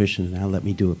pleasing Krishna, now let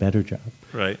me do a better job.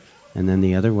 Right. And then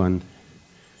the other one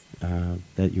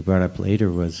that you brought up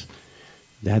later was,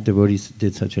 that devotee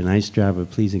did such a nice job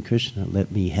of pleasing Krishna,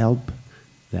 let me help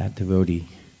that devotee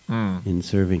in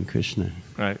serving Krishna.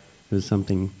 Right. It was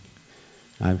something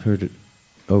I've heard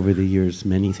over the years,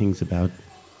 many things about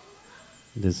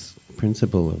this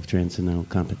principle of transcendental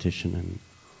competition and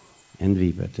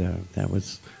envy, but that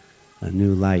was a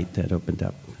new light that opened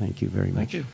up. Thank you very much. Thank you.